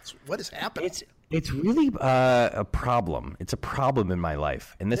Betts. What is happening? It's really a problem. It's a problem in my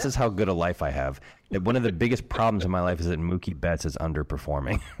life. And this is how good a life I have. That one of the biggest problems in my life is that Mookie Betts is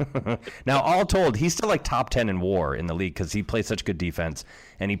underperforming. Now, all told, he's still like top 10 in WAR in the league, because he plays such good defense,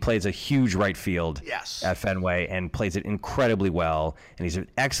 and he plays a huge right field at Fenway, and plays it incredibly well. And he's an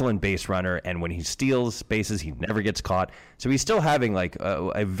excellent base runner. And when he steals bases, he never gets caught. So he's still having like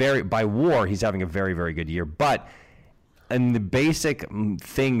by WAR, he's having a very, very good year. But and the basic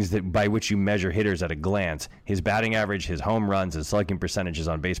things that by which you measure hitters at a glance, his batting average, his home runs, his slugging percentage, his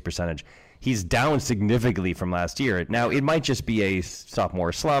on-base percentage, he's down significantly from last year. Now, it might just be a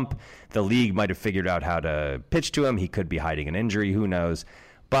sophomore slump. The league might have figured out how to pitch to him. He could be hiding an injury. Who knows?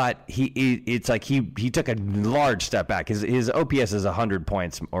 But it's like he took a large step back. His OPS is 100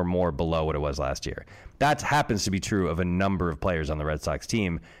 points or more below what it was last year. That happens to be true of a number of players on the Red Sox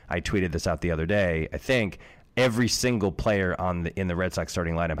team. I tweeted this out the other day, I think. Every single player in the Red Sox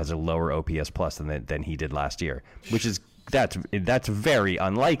starting lineup has a lower OPS plus than he did last year, which is that's very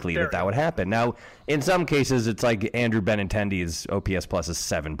unlikely that would happen. Now, in some cases, it's like Andrew Benintendi's OPS plus is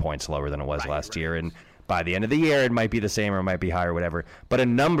 7 points lower than it was last year, and by the end of the year, it might be the same or it might be higher, whatever. But a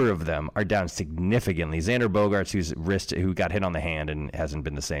number of them are down significantly. Xander Bogaerts, who got hit on the hand and hasn't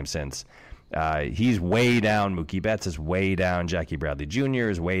been the same since. He's way down. Mookie Betts is way down. Jackie Bradley Jr.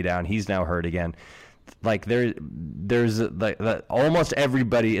 is way down. He's now hurt again. Like there's like almost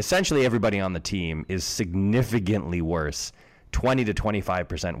everybody, essentially everybody on the team is significantly worse, 20 to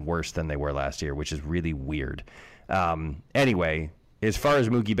 25% worse than they were last year, which is really weird. Anyway, as far as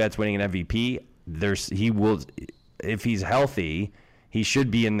Mookie Betts winning an MVP, he will, if he's healthy, he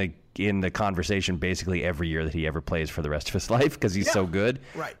should be in the conversation basically every year that he ever plays for the rest of his life, because he's so good.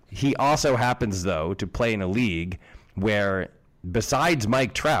 Right. He also happens, though, to play in a league where, besides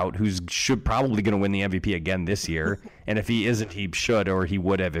Mike Trout, who's probably going to win the MVP again this year, and if he isn't, he should, or he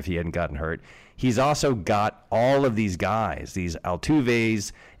would have if he hadn't gotten hurt. He's also got all of these guys, these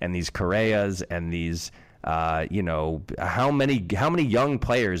Altuves and these Correas and these, how many young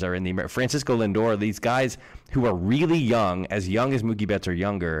players are in the Francisco Lindor, these guys who are really young as Mookie Betts or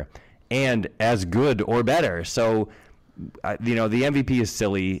younger, and as good or better. So, the MVP is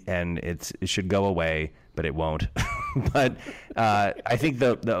silly and it should go away, but it won't. But I think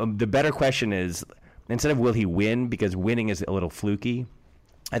the better question is, instead of will he win, because winning is a little fluky,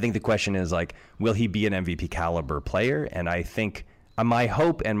 I think the question is, like, will he be an MVP caliber player? And I think my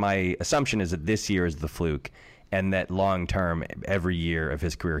hope and my assumption is that this year is the fluke, and that long term, every year of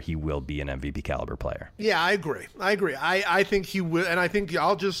his career, he will be an MVP caliber player. Yeah, I agree. I think he will, and I think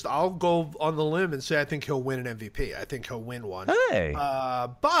I'll go on the limb and say I think he'll win an MVP. I think he'll win one. Hey.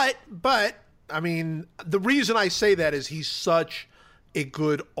 But I mean, the reason I say that is he's such a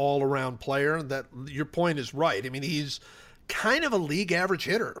good all-around player that your point is right. I mean, he's kind of a league average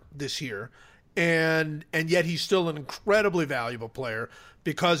hitter this year, and yet he's still an incredibly valuable player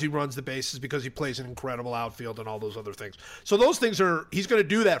because he runs the bases, because he plays an incredible outfield and all those other things. So those things he's going to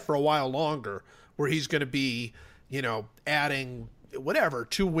do that for a while longer, where he's going to be, adding whatever,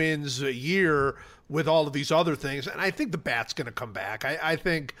 2 wins a year with all of these other things. And I think the bat's going to come back. I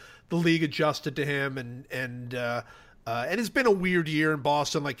think the league adjusted to him, and it's been a weird year in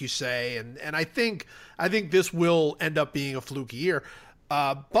Boston, like you say. And I think this will end up being a fluky year.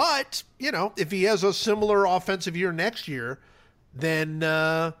 But if he has a similar offensive year next year, then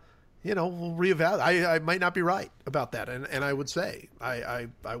we'll reevaluate. I might not be right about that, and I would say I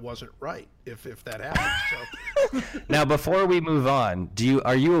wasn't right if that happens. So now, before we move on,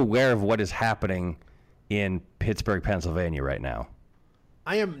 are you aware of what is happening in Pittsburgh, Pennsylvania right now?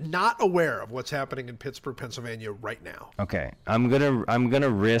 I am not aware of what's happening in Pittsburgh, Pennsylvania right now. Okay, I'm gonna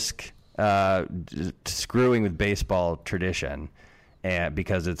risk screwing with baseball tradition,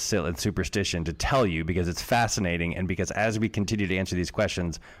 because it's superstition, to tell you, because it's fascinating, and because as we continue to answer these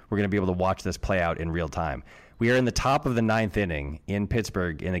questions, we're going to be able to watch this play out in real time. We are in the top of the 9th inning in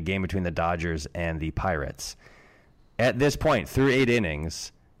Pittsburgh in a game between the Dodgers and the Pirates. At this point, through 8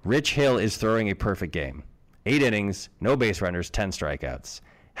 innings, Rich Hill is throwing a perfect game. 8 innings, no base runners, 10 strikeouts.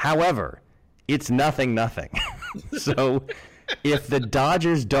 However, it's 0-0. So if the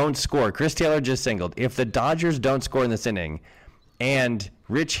Dodgers don't score, Chris Taylor just singled, if the Dodgers don't score in this inning, and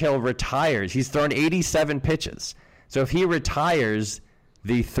Rich Hill retires, he's thrown 87 pitches. So if he retires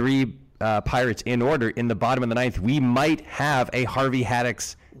the 3 Pirates in order in the bottom of the 9th, we might have a Harvey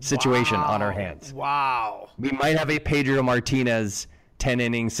Haddix situation on our hands. Wow. We might have a Pedro Martinez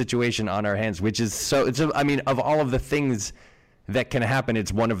 10-inning situation on our hands, which is of all of the things that can happen,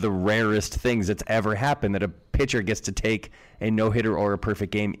 it's one of the rarest things that's ever happened, that a pitcher gets to take a no-hitter or a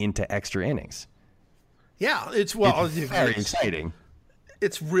perfect game into extra innings. Yeah, it's very exciting.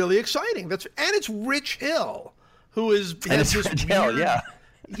 It's really exciting. And it's Rich Hill, who has this Rich Hill, yeah.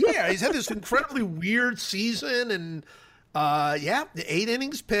 Yeah, he's had this incredibly weird season, and 8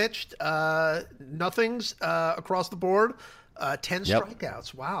 innings pitched, nothings across the board, 10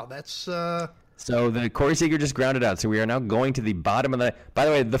 strikeouts. Wow, that's So the Corey Seager just grounded out. So we are now going to the bottom of the. By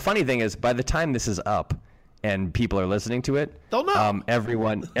the way, the funny thing is, by the time this is up and people are listening to it, they'll know.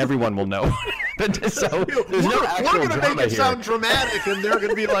 Everyone will know. So there's we're going to make it sound dramatic, and they're going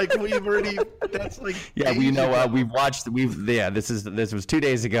to be like, "We've already." That's like. Yeah, we know. We've watched. This was 2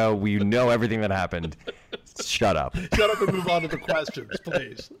 days ago. We know everything that happened. Shut up. Shut up and move on to the questions,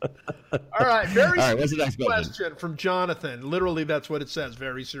 please. All right. What's the next question from Jonathan. Literally, that's what it says.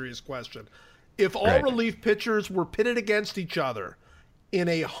 Very serious question. If all relief pitchers were pitted against each other in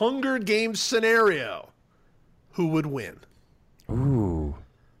a Hunger Games scenario, who would win? Ooh.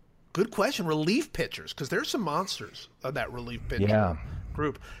 Good question. Relief pitchers, because there's some monsters of that relief pitcher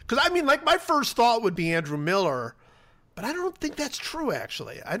group. Because, my first thought would be Andrew Miller, but I don't think that's true,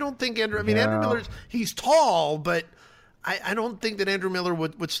 actually. I don't think Andrew Miller's, he's tall, but I don't think that Andrew Miller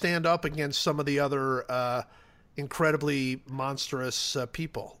would stand up against some of the other incredibly monstrous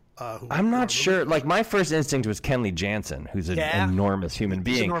people. I'm not sure. My first instinct was Kenley Jansen, who's an enormous human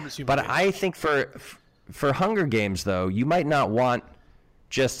being. I think for Hunger Games, though, you might not want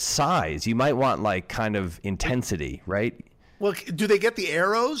just size. You might want kind of intensity, right? Well, do they get the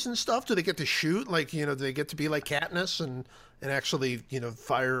arrows and stuff? Do they get to shoot? Do they get to be like Katniss and actually,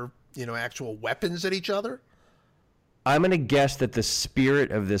 fire, actual weapons at each other? I'm going to guess that the spirit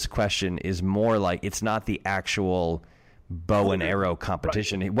of this question is more it's not the actual bow and arrow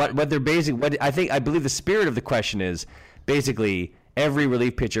competition. Right. What they're I believe the spirit of the question is basically every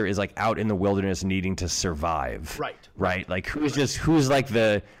relief pitcher is out in the wilderness needing to survive. Right. Who's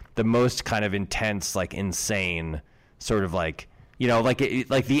the most kind of intense, insane sort of the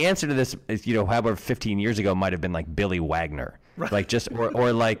answer to this is, however 15 years ago might have been Billy Wagner. Right. Or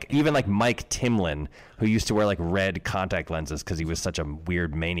even Mike Timlin, who used to wear red contact lenses because he was such a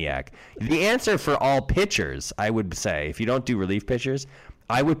weird maniac. The answer for all pitchers, I would say, if you don't do relief pitchers,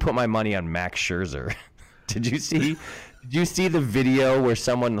 I would put my money on Max Scherzer. Did you see the video where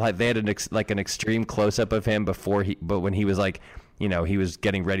someone they had an extreme close up of him when he was he was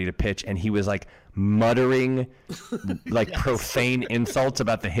getting ready to pitch, and he was muttering profane insults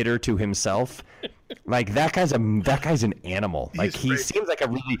about the hitter to himself. That guy's an animal. He seems like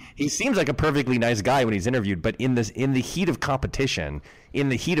a perfectly nice guy when he's interviewed, but in the heat of competition, in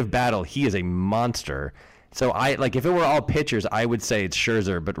the heat of battle, he is a monster. So if it were all pitchers, I would say it's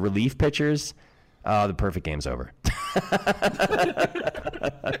Scherzer, but relief pitchers, the perfect game's over.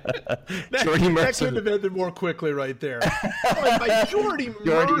 Jordy Mercer. That could have ended more quickly right there. Jordy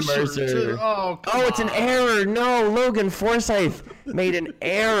Mercer. It's an error. No, Logan Forsythe made an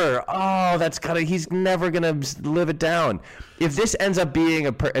error. He's never going to live it down. If this ends up being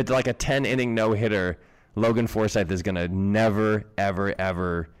a 10-inning no-hitter, Logan Forsythe is going to never, ever,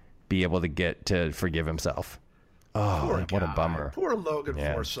 ever be able to get to forgive himself. Oh, what a bummer. Poor Logan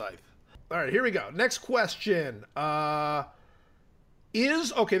Forsythe. All right, here we go. Next question.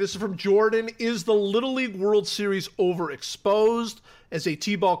 This is from Jordan. Is the Little League World Series overexposed? As a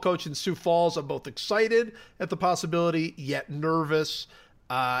T-ball coach in Sioux Falls, I'm both excited at the possibility, yet nervous.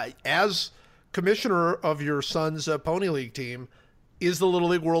 As commissioner of your son's Pony League team, Is the Little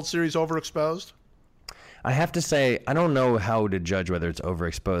League World Series overexposed? I have to say, I don't know how to judge whether it's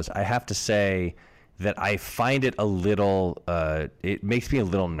overexposed. I have to say that I find it a little, it makes me a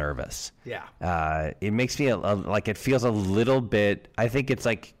little nervous. Yeah. It makes me like it feels a little bit, I think it's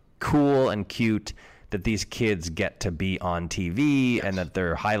like cool and cute that these kids get to be on TV and that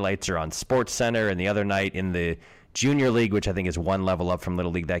their highlights are on Sports Center. And the other night in the Junior League, which I think is one level up from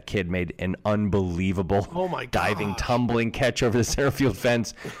Little League, that kid made an unbelievable diving, tumbling catch over the center field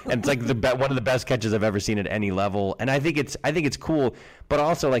fence, and it's like one of the best catches I've ever seen at any level. And I think it's cool, but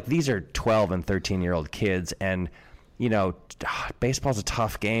also like these are 12 and 13-year-old kids, and you know, baseball's a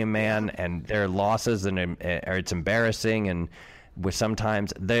tough game, man, and there are losses, and it's embarrassing, and with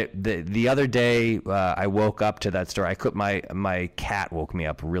sometimes the other day I woke up to that story. My cat woke me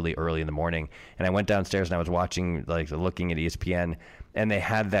up really early in the morning, and I went downstairs and I was watching, looking at ESPN, and they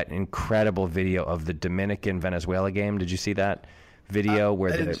had that incredible video of the Dominican Venezuela game. Did you see that video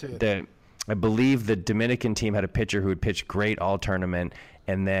where I believe the Dominican team had a pitcher who had pitched great all tournament,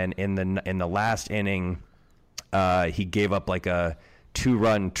 and then in the last inning he gave up like a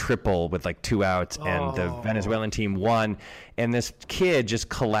 2-run triple with like 2 outs, and the Venezuelan team won, and this kid just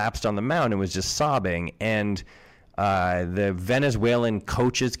collapsed on the mound and was just sobbing, and the Venezuelan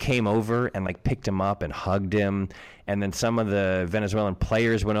coaches came over and like picked him up and hugged him, and then some of the Venezuelan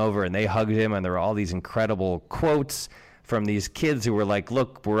players went over and they hugged him, and there were all these incredible quotes from these kids who were like,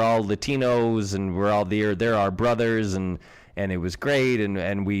 look, we're all Latinos and we're all they're our brothers, and it was great,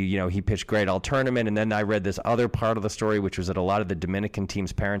 and we, you know, he pitched great all tournament. And then I read this other part of the story, which was that a lot of the Dominican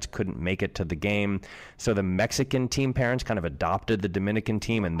team's parents couldn't make it to the game, so the Mexican team parents kind of adopted the Dominican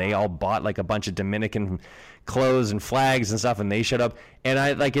team, and they all bought like a bunch of Dominican clothes and flags and stuff, and they showed up, and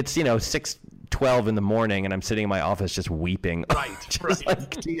I like, it's, you know, 6:12 in the morning, and I'm sitting in my office just weeping, right.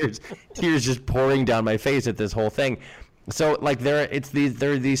 Like tears just pouring down my face at this whole thing. So like there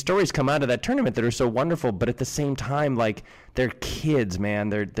are these stories come out of that tournament that are so wonderful, but at the same time, like, they're kids, man.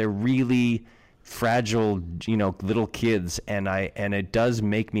 They're really fragile, you know, little kids, and it does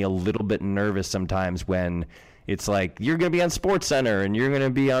make me a little bit nervous sometimes when it's like, you're going to be on Sports Center and you're going to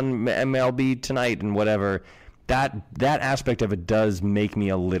be on MLB Tonight and whatever. That aspect of it does make me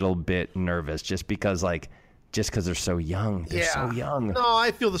a little bit nervous, just because they're so young. They're so young. No,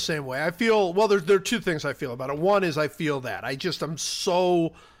 I feel the same way. I feel, well, there are two things I feel about it. One is I feel that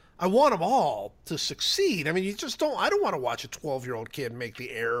I want them all to succeed. I mean, I don't want to watch a 12-year-old kid make the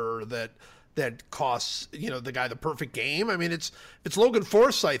error that costs, you know, the guy the perfect game. I mean, it's Logan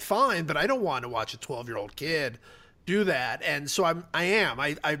Forsythe, fine, but I don't want to watch a 12-year-old kid do that. And so I'm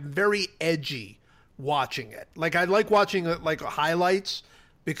very edgy watching it. Like, I like watching like highlights,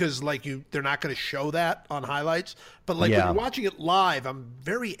 because like they're not going to show that on highlights, but like when you're watching it live, I'm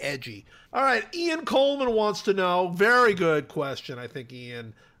very edgy. All right, Ian Coleman wants to know, very good question, I think,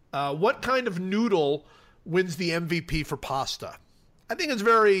 Ian, what kind of noodle wins the MVP for pasta? I think it's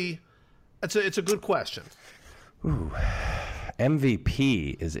a good question. Ooh,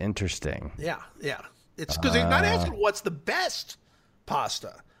 MVP is interesting. Yeah. It's because he's not asking what's the best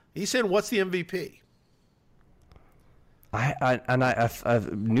pasta. He's saying what's the MVP. A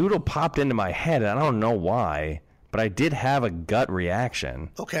noodle popped into my head, and I don't know why, but I did have a gut reaction.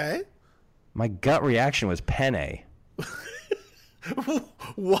 Okay. My gut reaction was penne.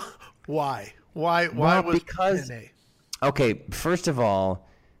 Why? Why was penne? Okay, first of all,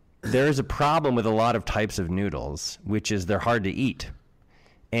 there's a problem with a lot of types of noodles, which is they're hard to eat.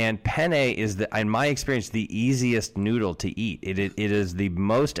 And penne is, in my experience, the easiest noodle to eat. It is the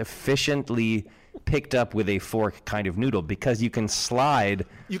most efficiently picked up with a fork kind of noodle, because you can slide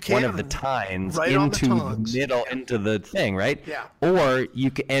one of the tines right into the middle, into the thing, right? Yeah. Or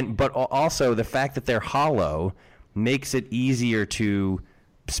you can, but also the fact that they're hollow makes it easier to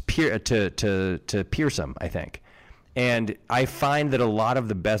pierce them, I think. And I find that a lot of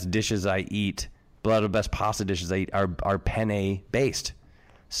the best dishes I eat, a lot of the best pasta dishes I eat are penne based.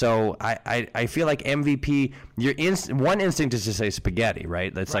 So I feel like MVP, one instinct is to say spaghetti,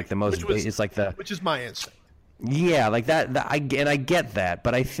 right? That's like the most. Which is my instinct. Yeah, like that. I get that,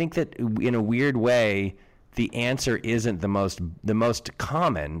 but I think that in a weird way, the answer isn't the most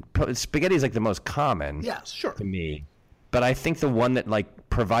common. Spaghetti is like the most common. Yes, sure. To me, but I think the one that like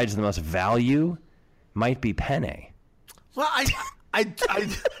provides the most value might be penne. Well, I do.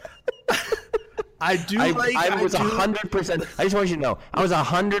 I was 100%. I just want you to know, I was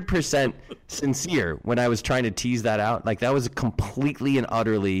 100% sincere when I was trying to tease that out. Like, that was completely and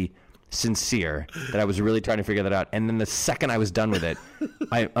utterly sincere, that I was really trying to figure that out. And then the second I was done with it,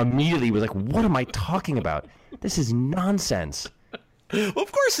 I immediately was like, "What am I talking about? This is nonsense." Well,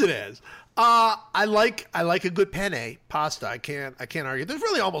 of course it is. I like a good penne pasta. I can't argue. There's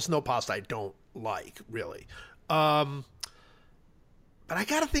really almost no pasta I don't like, really. But I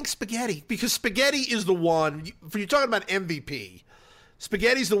gotta think spaghetti, because spaghetti is the one. For you talking about MVP,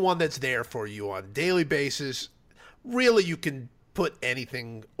 spaghetti's the one that's there for you on a daily basis. Really, you can put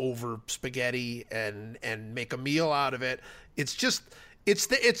anything over spaghetti and make a meal out of it. It's just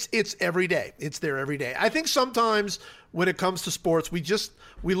it's every day. It's there every day. I think sometimes when it comes to sports,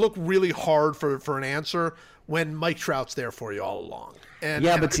 we look really hard for an answer when Mike Trout's there for you all along.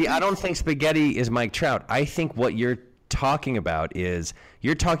 But see, I don't think spaghetti is Mike Trout. I think what you're talking about is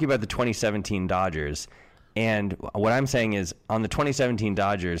you're talking about the 2017 Dodgers. And what I'm saying is on the 2017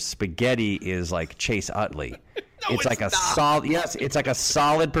 Dodgers, spaghetti is like Chase Utley. No, it's like a solid, it's like a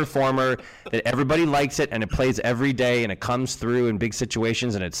solid performer that everybody likes it, and it plays every day, and it comes through in big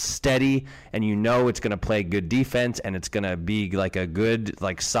situations, and it's steady, and you know it's going to play good defense, and it's going to be like a good,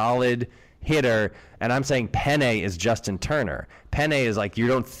 like solid hitter. And I'm saying penne is Justin Turner. Penne is like, you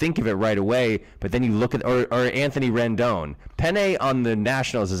don't think of it right away, but then you look at, or Anthony Rendon. Penne on the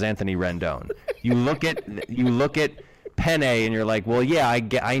Nationals is Anthony Rendon. You look at penne and you're like, well, yeah,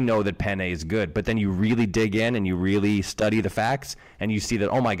 I know that penne is good, but then you really dig in and you really study the facts and you see that,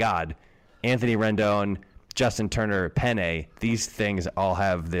 oh my God, Anthony Rendon, Justin Turner, penne, these things all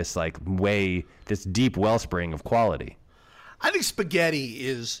have this this deep wellspring of quality. I think spaghetti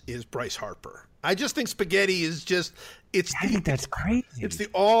is Bryce Harper. I just think spaghetti is just I think that's crazy. It's the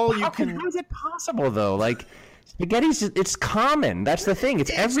all you can. How is it possible though? Like spaghetti's, it's common. That's the thing. It's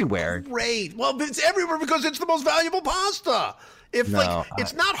everywhere. Great. Well, it's everywhere because it's the most valuable pasta. It's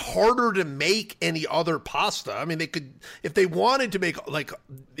not harder to make any other pasta. I mean, they could, if they wanted to make,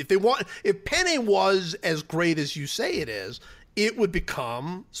 if penne was as great as you say it is, it would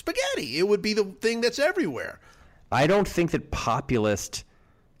become spaghetti. It would be the thing that's everywhere. I don't think that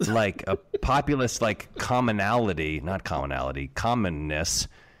commonness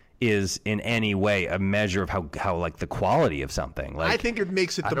is in any way a measure of how like the quality of something. Like, I think it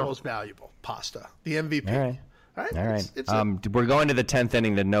makes it the most valuable pasta, the MVP. All right. We're going to the 10th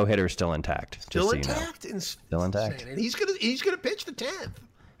inning. The no-hitter is still intact. Still intact. Still intact. And he's gonna pitch the 10th.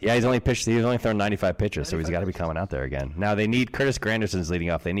 Yeah, he's only thrown 95 pitches, so he's got to be coming out there again. Now they need Curtis Granderson's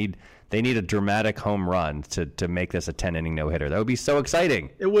leading off. They need a dramatic home run to make this a 10-inning no-hitter. That would be so exciting.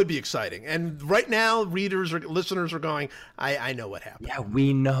 It would be exciting. And right now, listeners are going, I know what happened. Yeah,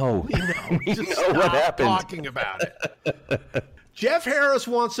 we know. We know what happened. Talking about it. Jeff Harris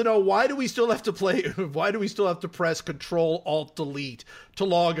wants to know, why do we still have to press Control-Alt-Delete to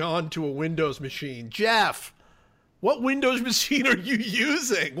log on to a Windows machine? Jeff, what Windows machine are you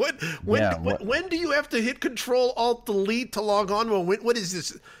using? When do you have to hit Control-Alt-Delete to log on to a what is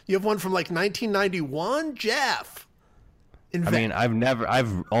this? You have one from like 1991? Jeff. I mean,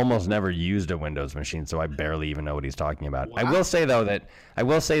 I've almost never used a Windows machine, so I barely even know what he's talking about. Wow. I will say that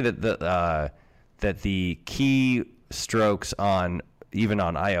the key strokes even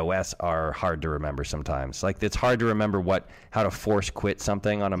on iOS are hard to remember sometimes. Like, it's hard to remember how to force quit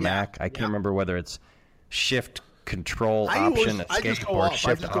something on a Mac. I can't remember whether it's Shift Control Option, I Escape, just go or up. Shift.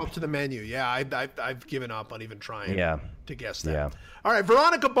 I just go up to the menu. Yeah, I've given up on even trying to guess that. Yeah. All right,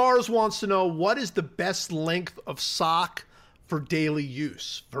 Veronica Bars wants to know, what is the best length of sock for daily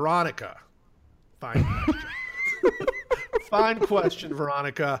use? Veronica, fine question. Fine question,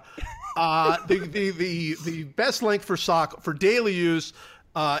 Veronica. The best length for sock for daily use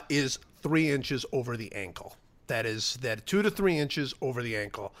is 3 inches over the ankle. That 2 to 3 inches over the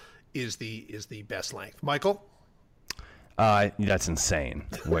ankle is the best length. Michael? That's insane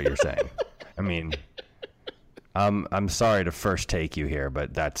what you're saying. I mean, I'm sorry to first take you here,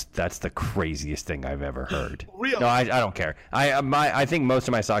 but that's the craziest thing I've ever heard. Really? No, I don't care. I think most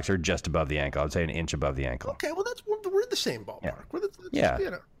of my socks are just above the ankle. I would say an inch above the ankle. Okay, well we're in the same ballpark. Yeah.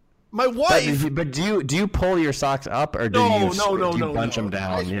 My wife. But do you pull your socks up, or do you bunch them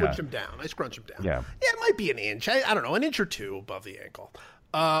down? I scrunch them down. I scrunch them down. Yeah. Yeah, it might be an inch. I don't know, an inch or two above the ankle.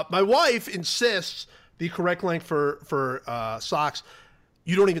 My wife insists the correct length for socks,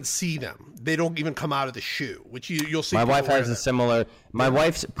 you don't even see them. They don't even come out of the shoe, which you'll see. My wife has a similar. My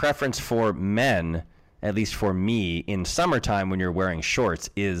wife's preference for men, at least for me, in summertime when you're wearing shorts,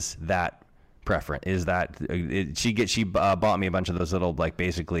 is that preference. She bought me a bunch of those little, like,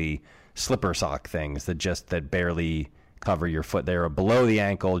 basically slipper sock things that barely cover your foot. They're below the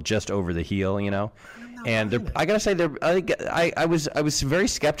ankle, just over the heel. You know. And I gotta say, I was very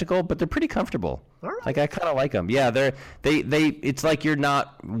skeptical, but they're pretty comfortable. All right. Like I kind of like them. Yeah, they it's like you're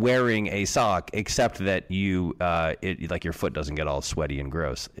not wearing a sock, except that like your foot doesn't get all sweaty and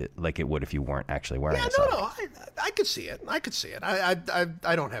gross, like it would if you weren't actually wearing a sock. No, I could see it.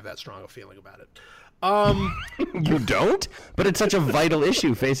 I don't have that strong a feeling about it. You don't? But it's such a vital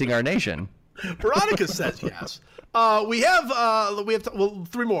issue facing our nation. Veronica says yes. We have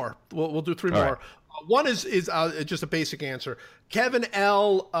three more. We'll do three more. Right. One is just a basic answer. Kevin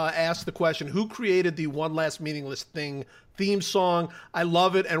L. asked the question, who created the One Last Meaningless Thing theme song? I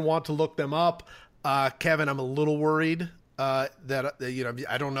love it and want to look them up. Kevin, I'm a little worried that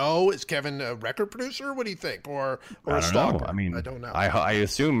I don't know. Is Kevin a record producer? What do you think? Or a stalker? I mean, I don't know. I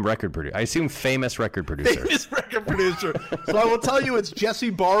assume record producer. I assume famous record producer. Famous record producer. So I will tell you, it's Jesse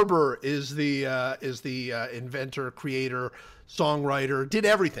Barber is the inventor, creator, songwriter. Did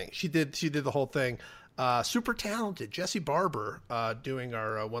everything. She did the whole thing. Super talented. Jesse Barber doing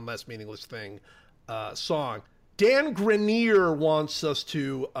our One Last Meaningless Thing song. Dan Grenier wants us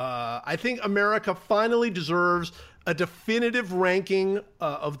to. I think America finally deserves a definitive ranking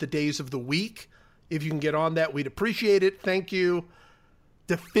of the days of the week. If you can get on that, we'd appreciate it. Thank you.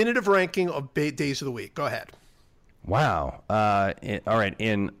 Definitive ranking of days of the week. Go ahead. Wow. All right.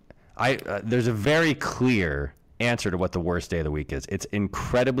 There's a very clear answer to what the worst day of the week is. It's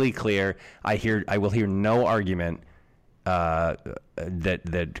incredibly clear. I will hear no argument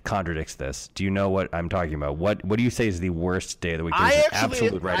that contradicts this. Do you know what I'm talking about? What do you say is the worst day of the week?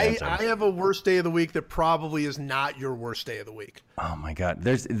 Absolute right answer. I have a worst day of the week that probably is not your worst day of the week. Oh my God.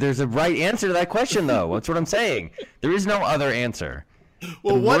 There's a right answer to that question though. That's what I'm saying. There is no other answer.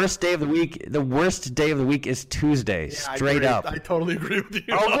 Well, the worst day of the week is Tuesday, straight up. I totally agree with you.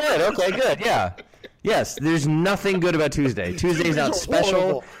 Oh, good. Okay, good. Yeah. Yes, there's nothing good about Tuesday. Tuesday's not special.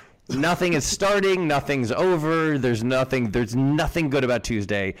 Horrible. Nothing is starting. Nothing's over. There's nothing good about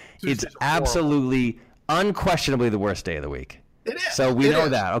Tuesday. It's absolutely, unquestionably the worst day of the week. It is. So we know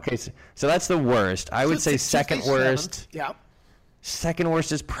that. Okay, so that's the worst. I would say second worst. Yeah. Second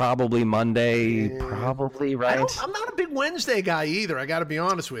worst is probably Monday. Probably, right? I'm not a big Wednesday guy either. I got to be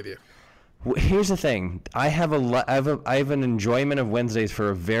honest with you. Here's the thing. I have an enjoyment of Wednesdays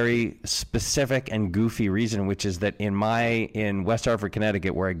for a very specific and goofy reason, which is that in West Hartford,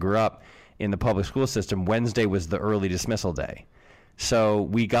 Connecticut, where I grew up in the public school system, Wednesday was the early dismissal day. So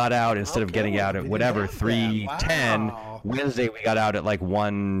we got out instead of getting out at whatever 3:10. Wow. Wednesday we got out at like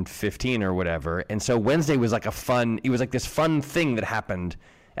 1:15 or whatever, and so Wednesday was like it was like this fun thing that happened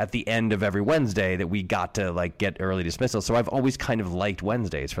at the end of every Wednesday that we got to like get early dismissal. So I've always kind of liked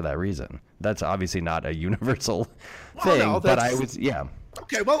Wednesdays for that reason. That's obviously not a universal thing, but I was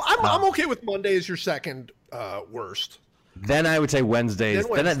Okay, well I'm okay with Monday as your second worst. Then I would say Wednesdays.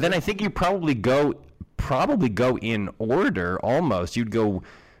 Then I think you probably go in order almost. You'd go.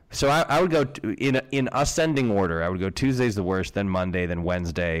 So I would go in ascending order. I would go Tuesday's the worst, then Monday, then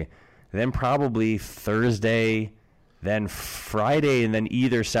Wednesday, then probably Thursday, then Friday, and then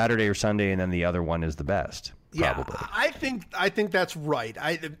either Saturday or Sunday, and then the other one is the best. Probably. Yeah, I think that's right.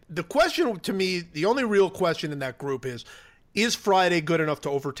 The question to me, the only real question in that group is Friday good enough to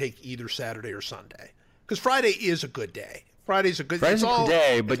overtake either Saturday or Sunday? Because Friday is a good day. Friday's a good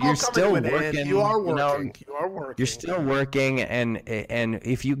day, but you're still working. You are working. You are working. You're still working, and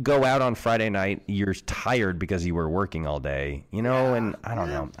if you go out on Friday night, you're tired because you were working all day. And I don't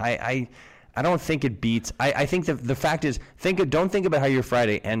know. I don't think it beats. I think the fact is, don't think about how your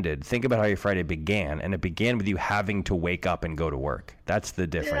Friday ended. Think about how your Friday began, and it began with you having to wake up and go to work. That's the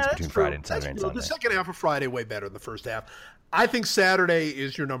difference between Friday and Saturday and Sunday. The second half of Friday way better than the first half. I think Saturday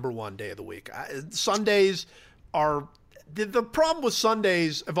is your number one day of the week. Sundays are. The problem with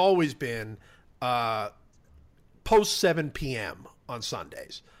Sundays have always been post 7 p.m. on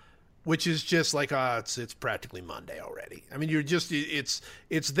Sundays, which is just like it's practically Monday already. I mean, it's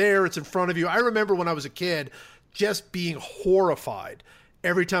there, it's in front of you. I remember when I was a kid just being horrified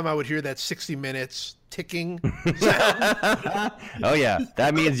every time I would hear that 60 minutes ticking sound. Oh yeah,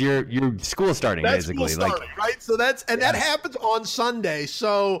 that means your school starting basically. School starting, right? So that happens on Sunday.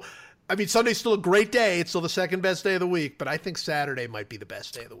 So. I mean, Sunday's still a great day. It's still the second best day of the week, but I think Saturday might be the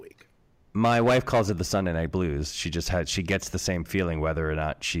best day of the week. My wife calls it the Sunday night blues. She gets the same feeling whether or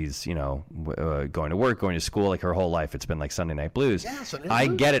not she's, going to work, going to school, like her whole life. It's been like Sunday night blues. Yeah, Sunday night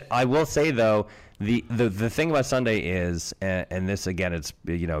blues. Get it. I will say though, the thing about Sunday is, and this again, it's,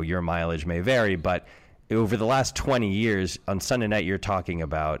 your mileage may vary, but over the last 20 years on Sunday night, you're talking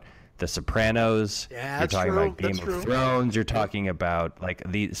about The Sopranos. Yeah, you're talking about Game of Thrones. You're talking about like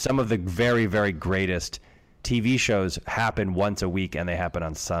some of the very, very greatest TV shows happen once a week and they happen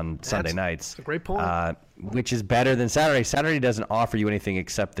on Sunday nights. That's a great point. Which is better than Saturday. Saturday doesn't offer you anything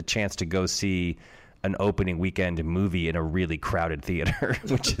except the chance to go see an opening weekend movie in a really crowded theater,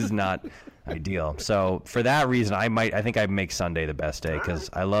 which is not ideal. So for that reason, I think I'd make Sunday the best day because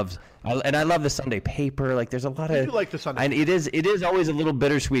I love the Sunday paper. Like there's a lot of. I do like the Sunday. And it is always a little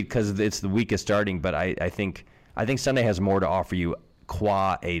bittersweet because it's the week is starting. But I think Sunday has more to offer you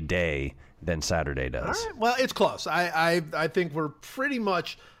qua a day than Saturday does. All right. Well, it's close. I think we're pretty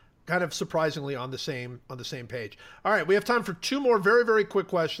much kind of surprisingly on the same page. All right, we have time for two more very, very quick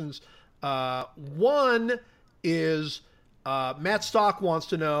questions. One is Matt Stock wants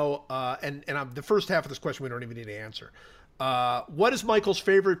to know, and the first half of this question we don't even need to answer. What is Michael's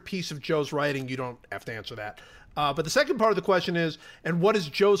favorite piece of Joe's writing? You don't have to answer that. But the second part of the question is, and what is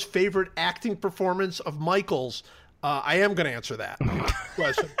Joe's favorite acting performance of Michael's? I am going to answer that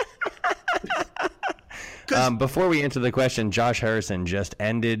question. Before we answer the question, Josh Harrison just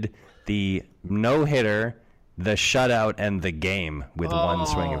ended the no-hitter, the shutout, and the game with one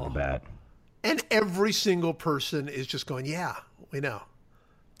swing of the bat. And every single person is just going, yeah, we know.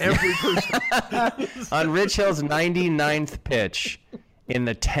 Every person. On Rich Hill's 99th pitch in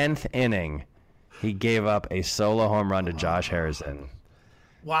the 10th inning, he gave up a solo home run to Josh Harrison.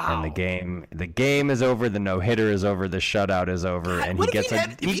 Wow. And the game is over, the no-hitter is over, the shutout is over, and he gets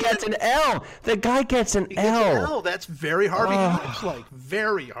an L. The guy gets an L. That's very Harvey Milk-like.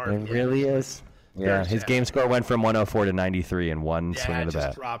 Very Harvey. It really is. Yeah, his game score went from 104 to 93 in one swing of the bat. Yeah,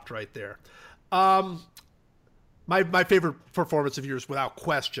 just dropped right there. My favorite performance of yours, without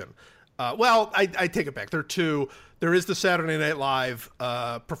question. I take it back. There are two. There is the Saturday Night Live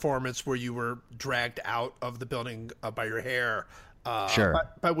performance where you were dragged out of the building by your hair. Sure.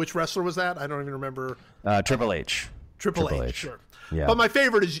 By which wrestler was that? I don't even remember. Triple H. Triple H, sure. Yeah. But my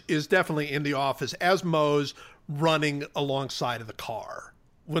favorite is definitely in the office as Moe's running alongside of the car.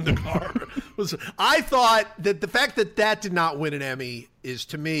 When the car was, I thought that the fact that did not win an Emmy is,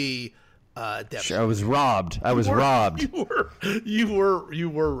 to me, devastating. I was robbed. Robbed. You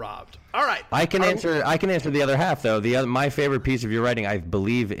were robbed. All right. I can answer the other half though. My favorite piece of your writing, I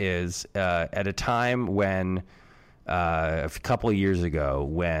believe, is at a time when a couple of years ago,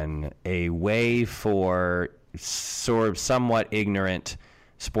 when a way for sort of somewhat ignorant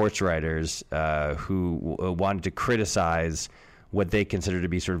sports writers who wanted to criticize what they consider to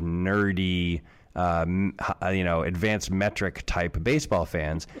be sort of nerdy, advanced metric type baseball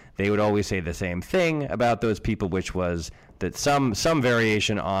fans, they would always say the same thing about those people, which was that some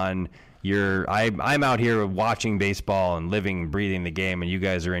variation on I'm out here watching baseball and living, breathing the game, and you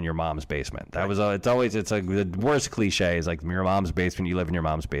guys are in your mom's basement. It's like the worst cliche is like your mom's basement. You live in your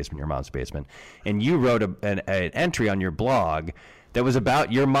mom's basement, and you wrote an entry on your blog that was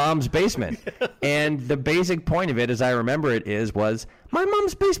about your mom's basement. And the basic point of it, as I remember it, was my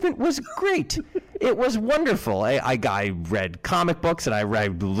mom's basement was great. It was wonderful. I read comic books, and I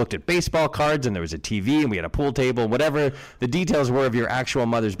looked at baseball cards, and there was a TV, and we had a pool table, whatever the details were of your actual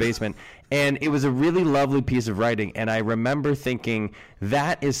mother's basement. And it was a really lovely piece of writing. And I remember thinking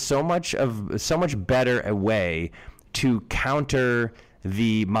that is so much better a way to counter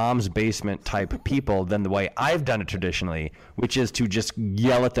the mom's basement type people than the way I've done it traditionally, which is to just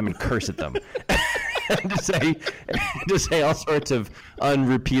yell at them and curse at them. And to say all sorts of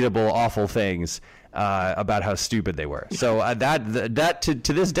unrepeatable, awful things about how stupid they were. So that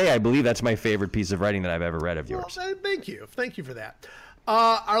to this day, I believe that's my favorite piece of writing that I've ever read of yours. Well, thank you for that.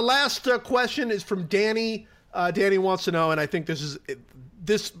 Our last question is from Danny. Danny wants to know, and I think this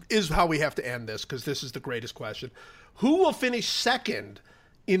is how we have to end this, because this is the greatest question. Who will finish second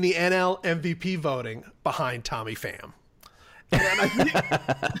in the NL MVP voting behind Tommy Pham? And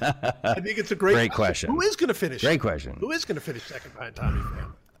I think it's a great question. Who is going to finish? Great question. Who is going to finish second behind Tommy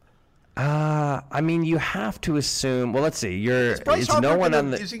Pham? I mean, you have to assume. Well, let's see. Is no one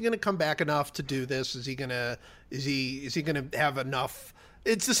on the. Is he going to come back enough to do this? Is he going to have enough?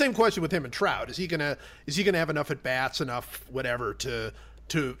 It's the same question with him and Trout. Is he going to have enough at bats, enough whatever to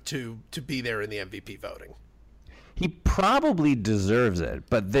be there in the MVP voting? He probably deserves it,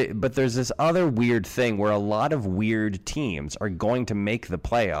 but there's this other weird thing where a lot of weird teams are going to make the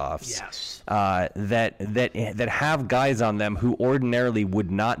playoffs. Yes. That have guys on them who ordinarily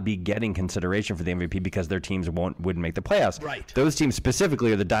would not be getting consideration for the MVP because their teams wouldn't make the playoffs. Right. Those teams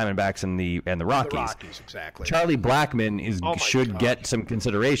specifically are the Diamondbacks and the Rockies. The Rockies, exactly. Charlie Blackmon should get some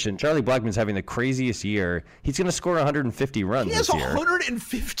consideration. Charlie Blackmon's having the craziest year. He's going to score 150 runs this year. He has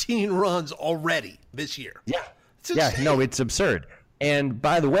 115 runs already this year. Yeah. Yeah, no, it's absurd. And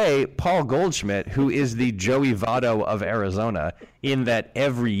by the way, Paul Goldschmidt, who is the Joey Votto of Arizona, in that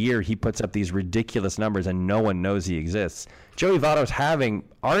every year he puts up these ridiculous numbers and no one knows he exists. Joey Votto's having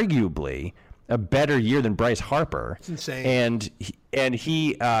arguably a better year than Bryce Harper. It's insane.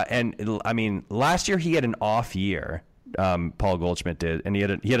 And I mean, last year he had an off year. Paul Goldschmidt did, and he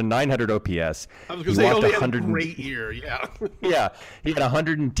had a 900 OPS. I was going to say, he only had a great year, yeah. Yeah, he had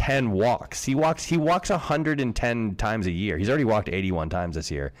 110 walks. He walks 110 times a year. He's already walked 81 times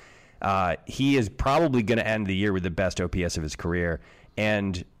this year. He is probably going to end the year with the best OPS of his career.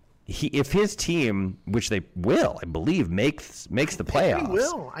 And if his team, which they will, I believe, makes the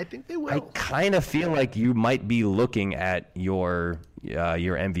playoffs, I think they will. I kind of feel like you might be looking at your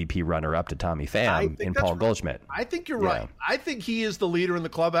MVP runner-up to Tommy Pham in Paul Goldschmidt. I think you're right. I think he is the leader in the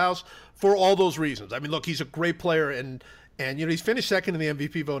clubhouse for all those reasons. I mean, look, he's a great player, and he's finished second in the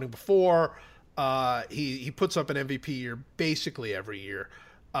MVP voting before. He puts up an MVP year basically every year.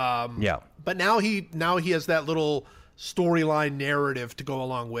 But now he has that little storyline narrative to go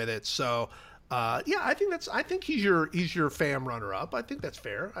along with it. So I think he's your Pham runner up. I think that's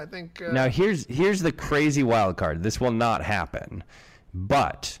fair. I think now here's the crazy wild card. This will not happen,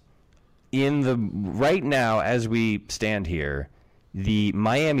 but right now as we stand here, the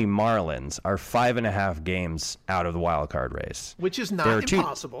Miami Marlins are 5.5 games out of the wild card race, which is not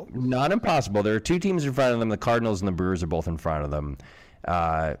impossible. Not impossible. There are two teams in front of them. The Cardinals and the Brewers are both in front of them.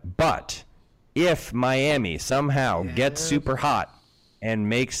 But if Miami somehow gets super hot and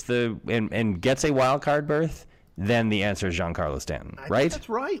makes and gets a wild card berth, then the answer is Giancarlo Stanton, right? That's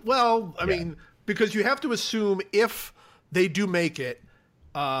right. Well, I mean, because you have to assume if they do make it,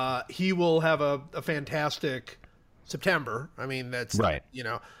 he will have a fantastic September. I mean, that's right.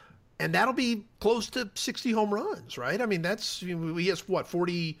 And that'll be close to 60 home runs, right? I mean, he has what,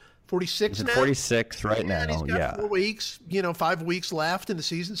 46 now? 46 right now. And he's got 4 weeks, 5 weeks left in the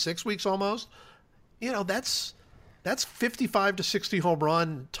season, 6 weeks almost. That's 55 to 60 home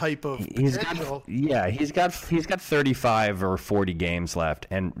run type of potential. He's got 35 or 40 games left,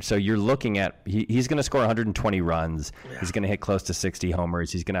 and so you're looking at he's going to score 120 runs. Yeah. He's going to hit close to 60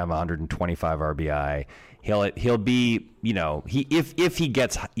 homers. He's going to have 125 RBI. He'll be if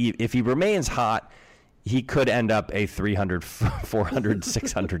he remains hot, he could end up a 300, 400,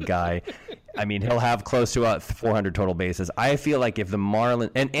 600 guy. I mean, he'll have close to 400 total bases. I feel like if the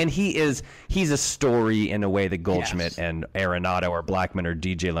Marlins and he's a story in a way that Goldschmidt and Arenado or Blackmon or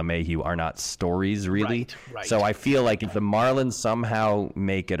DJ LeMahieu are not stories really. Right. So I feel like if the Marlins somehow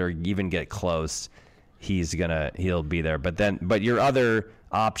make it or even get close, he'll be there. But your other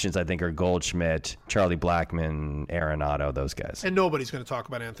options, I think, are Goldschmidt, Charlie Blackmon, Arenado, those guys. And nobody's going to talk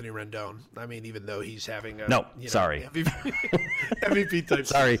about Anthony Rendon. I mean, even though he's having sorry. MVP type.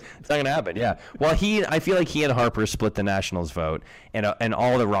 Sorry, it's not going to happen. Yeah. Well, I feel like he and Harper split the Nationals vote, and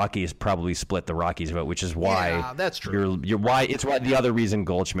all the Rockies probably split the Rockies vote, which is why that's true. It's why the other reason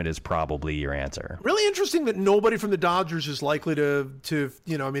Goldschmidt is probably your answer. Really interesting that nobody from the Dodgers is likely to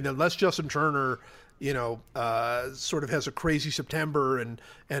I mean, unless Justin Turner sort of has a crazy September and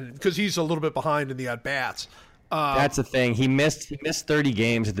because he's a little bit behind in the at-bats. That's the thing. He missed 30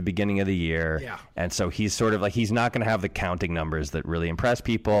 games at the beginning of the year. Yeah. And so he's sort of like, he's not going to have the counting numbers that really impress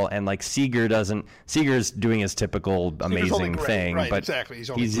people. And like Seager's doing his typical amazing thing, right, but exactly.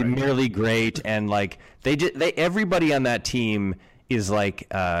 he's merely great. And like everybody on that team is like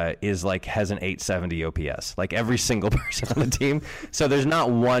has an 870 OPS, like every single person on the team. So there's not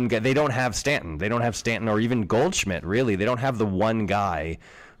one guy. They don't have Stanton or even Goldschmidt. Really, they don't have the one guy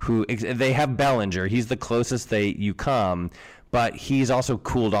who they have. Bellinger. He's the closest you come, but he's also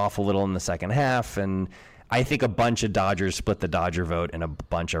cooled off a little in the second half. And I think a bunch of Dodgers split the Dodger vote, and a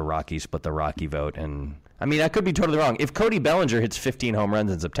bunch of Rockies split the Rocky vote. And I mean, I could be totally wrong. If Cody Bellinger hits 15 home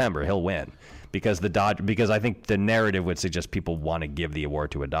runs in September, he'll win. Because I think the narrative would suggest people want to give the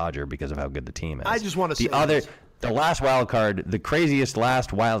award to a Dodger because of how good the team is. I just want to the last wild card, the craziest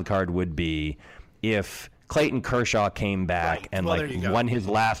last wild card would be if Clayton Kershaw came back and won his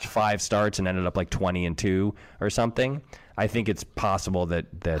last 5 starts and ended up like 20-2 or something. I think it's possible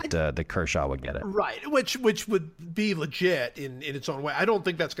that the Kershaw would get it. Right, which would be legit in its own way. I don't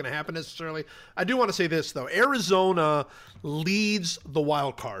think that's going to happen necessarily. I do want to say this, though. Arizona leads the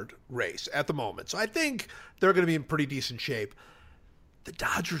wild card race at the moment. So I think they're going to be in pretty decent shape. The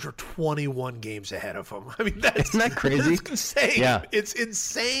Dodgers are 21 games ahead of them. I mean, Isn't that crazy? It's insane. Yeah. It's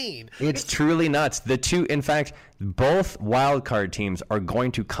insane. It's truly nuts. In fact, both wild card teams are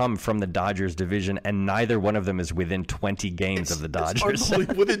going to come from the Dodgers division, and neither one of them is within 20 games of the Dodgers.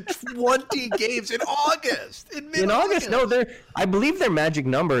 Within 20 games in August. In August, no, I believe their magic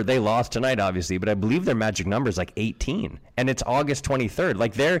number, they lost tonight, obviously, but I believe their magic number is like 18, and it's August 23rd.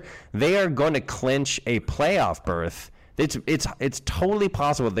 Like they are going to clinch a playoff berth. It's totally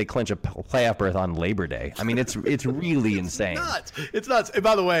possible they clinch a playoff berth on Labor Day. I mean, it's really insane. It's nuts. And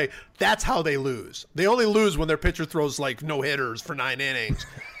by the way, that's how they lose. They only lose when their pitcher throws like no hitters for 9 innings,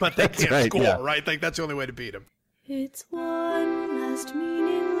 but they can't score, right? Like that's the only way to beat them. It's one last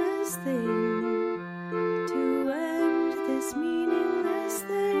meaningless thing to end this meaningless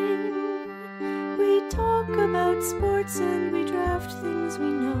thing. We talk about sports and we draft things we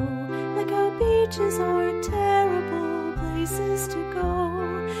know, like how beaches are terrible places to go.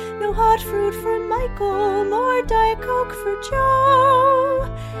 No hot fruit for Michael, nor Diet Coke for Joe.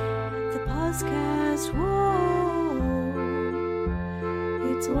 The PosCast, whoa,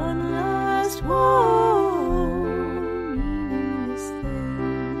 it's one last meaningless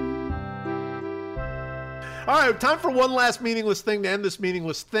thing. All right, time for one last meaningless thing to end this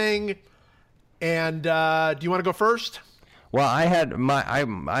meaningless thing. And do you want to go first? Well, I had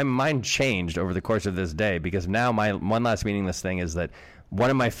my mind changed over the course of this day, because now my one last meaningless thing is that one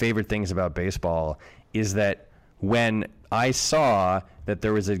of my favorite things about baseball is that when I saw that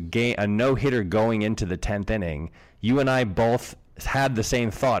there was a no-hitter going into the 10th inning, you and I both had the same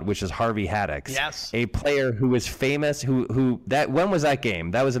thought, which is Harvey Haddix. Yes. A player who was famous, when was that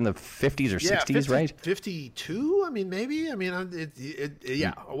game? That was in the 50s or 60s, right? 52? I mean, maybe. I mean, a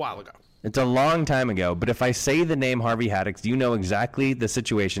while ago. It's a long time ago, but if I say the name Harvey Haddix, you know exactly the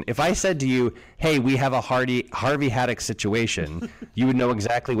situation. If I said to you, hey, we have a Harvey Haddix situation, you would know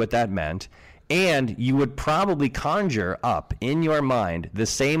exactly what that meant. And you would probably conjure up in your mind the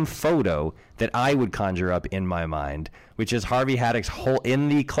same photo that I would conjure up in my mind, which is Harvey Haddix in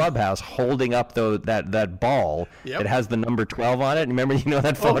the clubhouse holding up that ball that has the number 12 on it. Remember,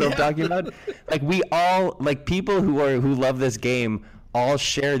 that photo I'm talking about? Like we all, like people who love this game, all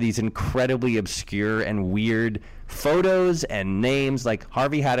share these incredibly obscure and weird photos and names. Like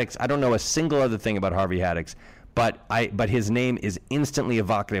Harvey Haddix, I don't know a single other thing about Harvey Haddix, but his name is instantly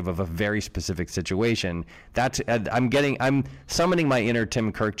evocative of a very specific situation. I'm summoning my inner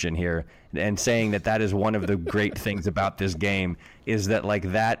Tim Kirkjian here and saying that is one of the great things about this game, is that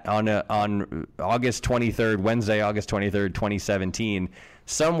like that on August 23rd, Wednesday, August 23rd, 2017,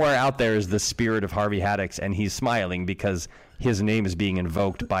 somewhere out there is the spirit of Harvey Haddix, and he's smiling because his name is being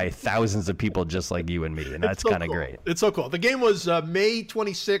invoked by thousands of people just like you and me, and that's kind of great. It's so cool. The game was May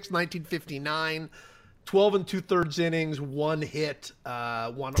 26, 1959, 12 2/3 innings, 1 hit,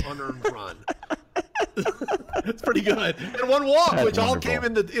 1 unearned run. It's pretty good. And 1 walk, which all came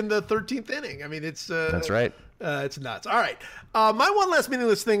in the 13th inning. I mean, it's that's right. It's nuts. All right. My one last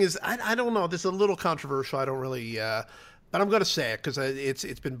meaningless thing is, I don't know, this is a little controversial. I don't really, but I'm going to say it because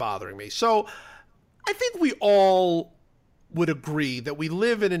it's been bothering me. So I think we all would agree that we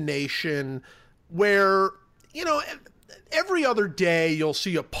live in a nation where, every other day you'll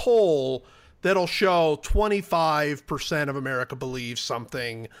see a poll that'll show 25% of America believes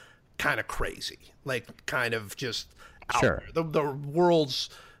something kind of crazy, like kind of just out there. The world's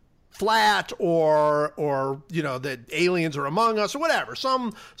flat or that aliens are among us or whatever,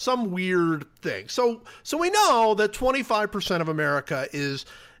 some weird thing. So we know that 25% of America is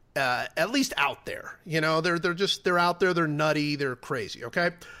at least out there. They're out there, they're nutty, they're crazy,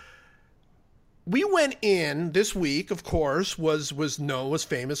 okay? We went in this week, of course, was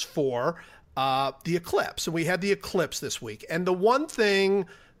famous for the eclipse. And we had the eclipse this week. And the one thing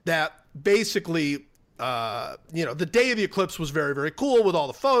that basically, the day of the eclipse was very, very cool with all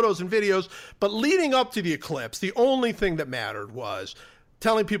the photos and videos. But leading up to the eclipse, the only thing that mattered was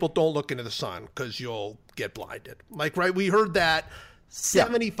telling people don't look into the sun because you'll get blinded. Like, right? We heard that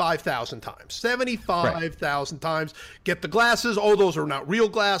 75,000 times. 75,000 times. Get the glasses. Oh, those are not real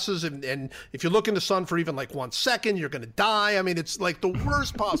glasses. And if you look in the sun for even like 1 second, you're going to die. I mean, it's like the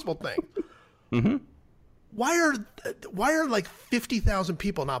worst possible thing. Mm-hmm. Why are like 50,000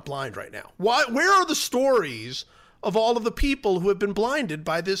 people not blind right now? Where are the stories of all of the people who have been blinded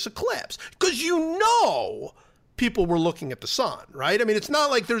by this eclipse? Because people were looking at the sun, right? I mean, it's not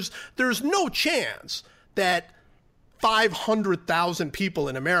like there's no chance that 500,000 people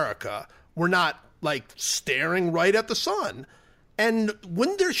in America were not like staring right at the sun. And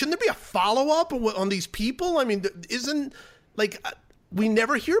shouldn't there be a follow-up on these people? I mean, we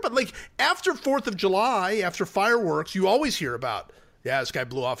never hear about, like, after 4th of July, after fireworks, you always hear about yeah, this guy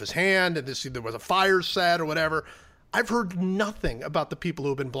blew off his hand, and there was a fire set or whatever. I've heard nothing about the people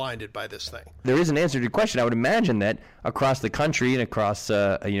who have been blinded by this thing. There is an answer to your question. I would imagine that across the country and across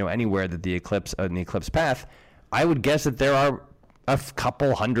anywhere that the eclipse in the eclipse path, I would guess that there are a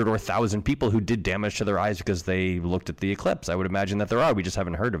couple hundred or 1,000 people who did damage to their eyes because they looked at the eclipse. I would imagine that there are. We just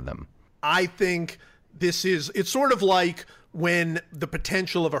haven't heard of them. I think it's sort of like when the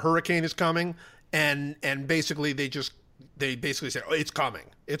potential of a hurricane is coming, and basically they basically say, oh, it's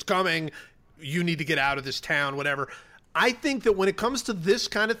coming, you need to get out of this town, whatever. I think that when it comes to this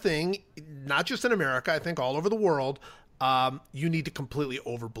kind of thing, not just in America, I think all over the world, you need to completely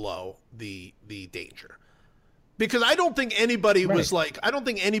overblow the danger. Because I don't think anybody I don't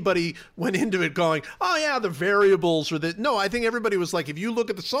think anybody went into it going, oh yeah, the variables or the, no, I think everybody was like, if you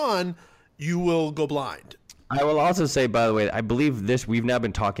look at the sun, you will go blind. I will also say, by the way, I believe we've now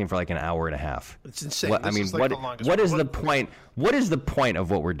been talking for like an hour and a half. It's insane. What is the point? What is the point of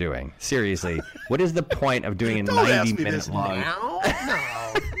what we're doing? Seriously, what is the point of doing a 90-minute long?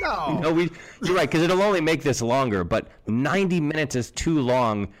 No, you're right, because it'll only make this longer. But 90 minutes is too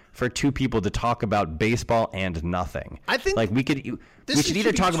long for two people to talk about baseball and nothing. I think like we should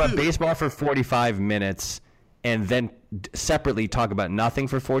either talk about baseball for 45 minutes and then separately talk about nothing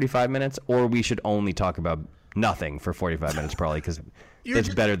for 45 minutes, or we should only talk about nothing for 45 minutes, probably, because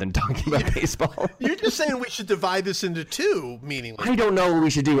it's better than talking about baseball. You're just saying we should divide this into two, meaningless. I don't know what we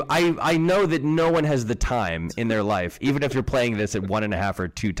should do. I know that no one has the time in their life, even if you're playing this at 1.5 or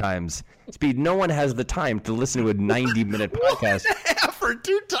 2 times speed. No one has the time to listen to a 90-minute podcast. 1.5 or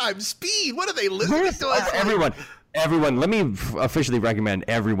 2 times speed? What are they listening to? Everyone, let me officially recommend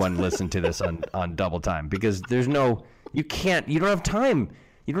everyone listen to this on double time, because you don't have time.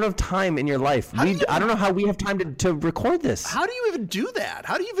 You don't have time in your life. I don't know how we have time to record this. How do you even do that?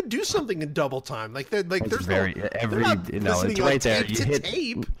 How do you even do something in double time? It's right there. You hit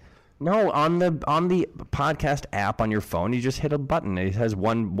tape. No, on the podcast app on your phone, you just hit a button. It has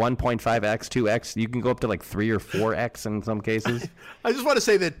 1.5x, 2x. You can go up to like 3 or 4x in some cases. I just want to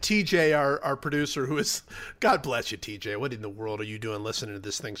say that TJ, our producer, who is, God bless you, TJ. What in the world are you doing listening to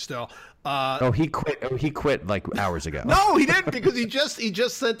this thing still? He quit. He quit like hours ago. No, he didn't, because he just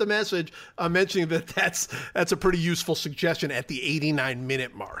sent the message mentioning that that's a pretty useful suggestion at the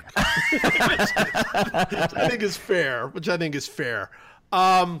 89-minute mark, which I think is fair.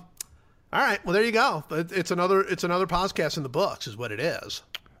 All right, well, there you go. It's another podcast in the books, is what it is.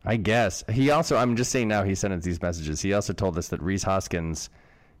 I guess. I'm just saying now, he sent us these messages. He also told us that Rhys Hoskins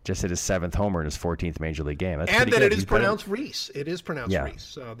just hit his 7th homer in his 14th Major League game. That's and that it is pronounced Reese. It is pronounced Reese.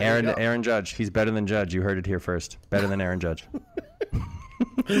 So Aaron Judge. He's better than Judge. You heard it here first. Better than Aaron Judge.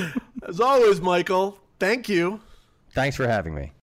 As always, Michael, thank you. Thanks for having me.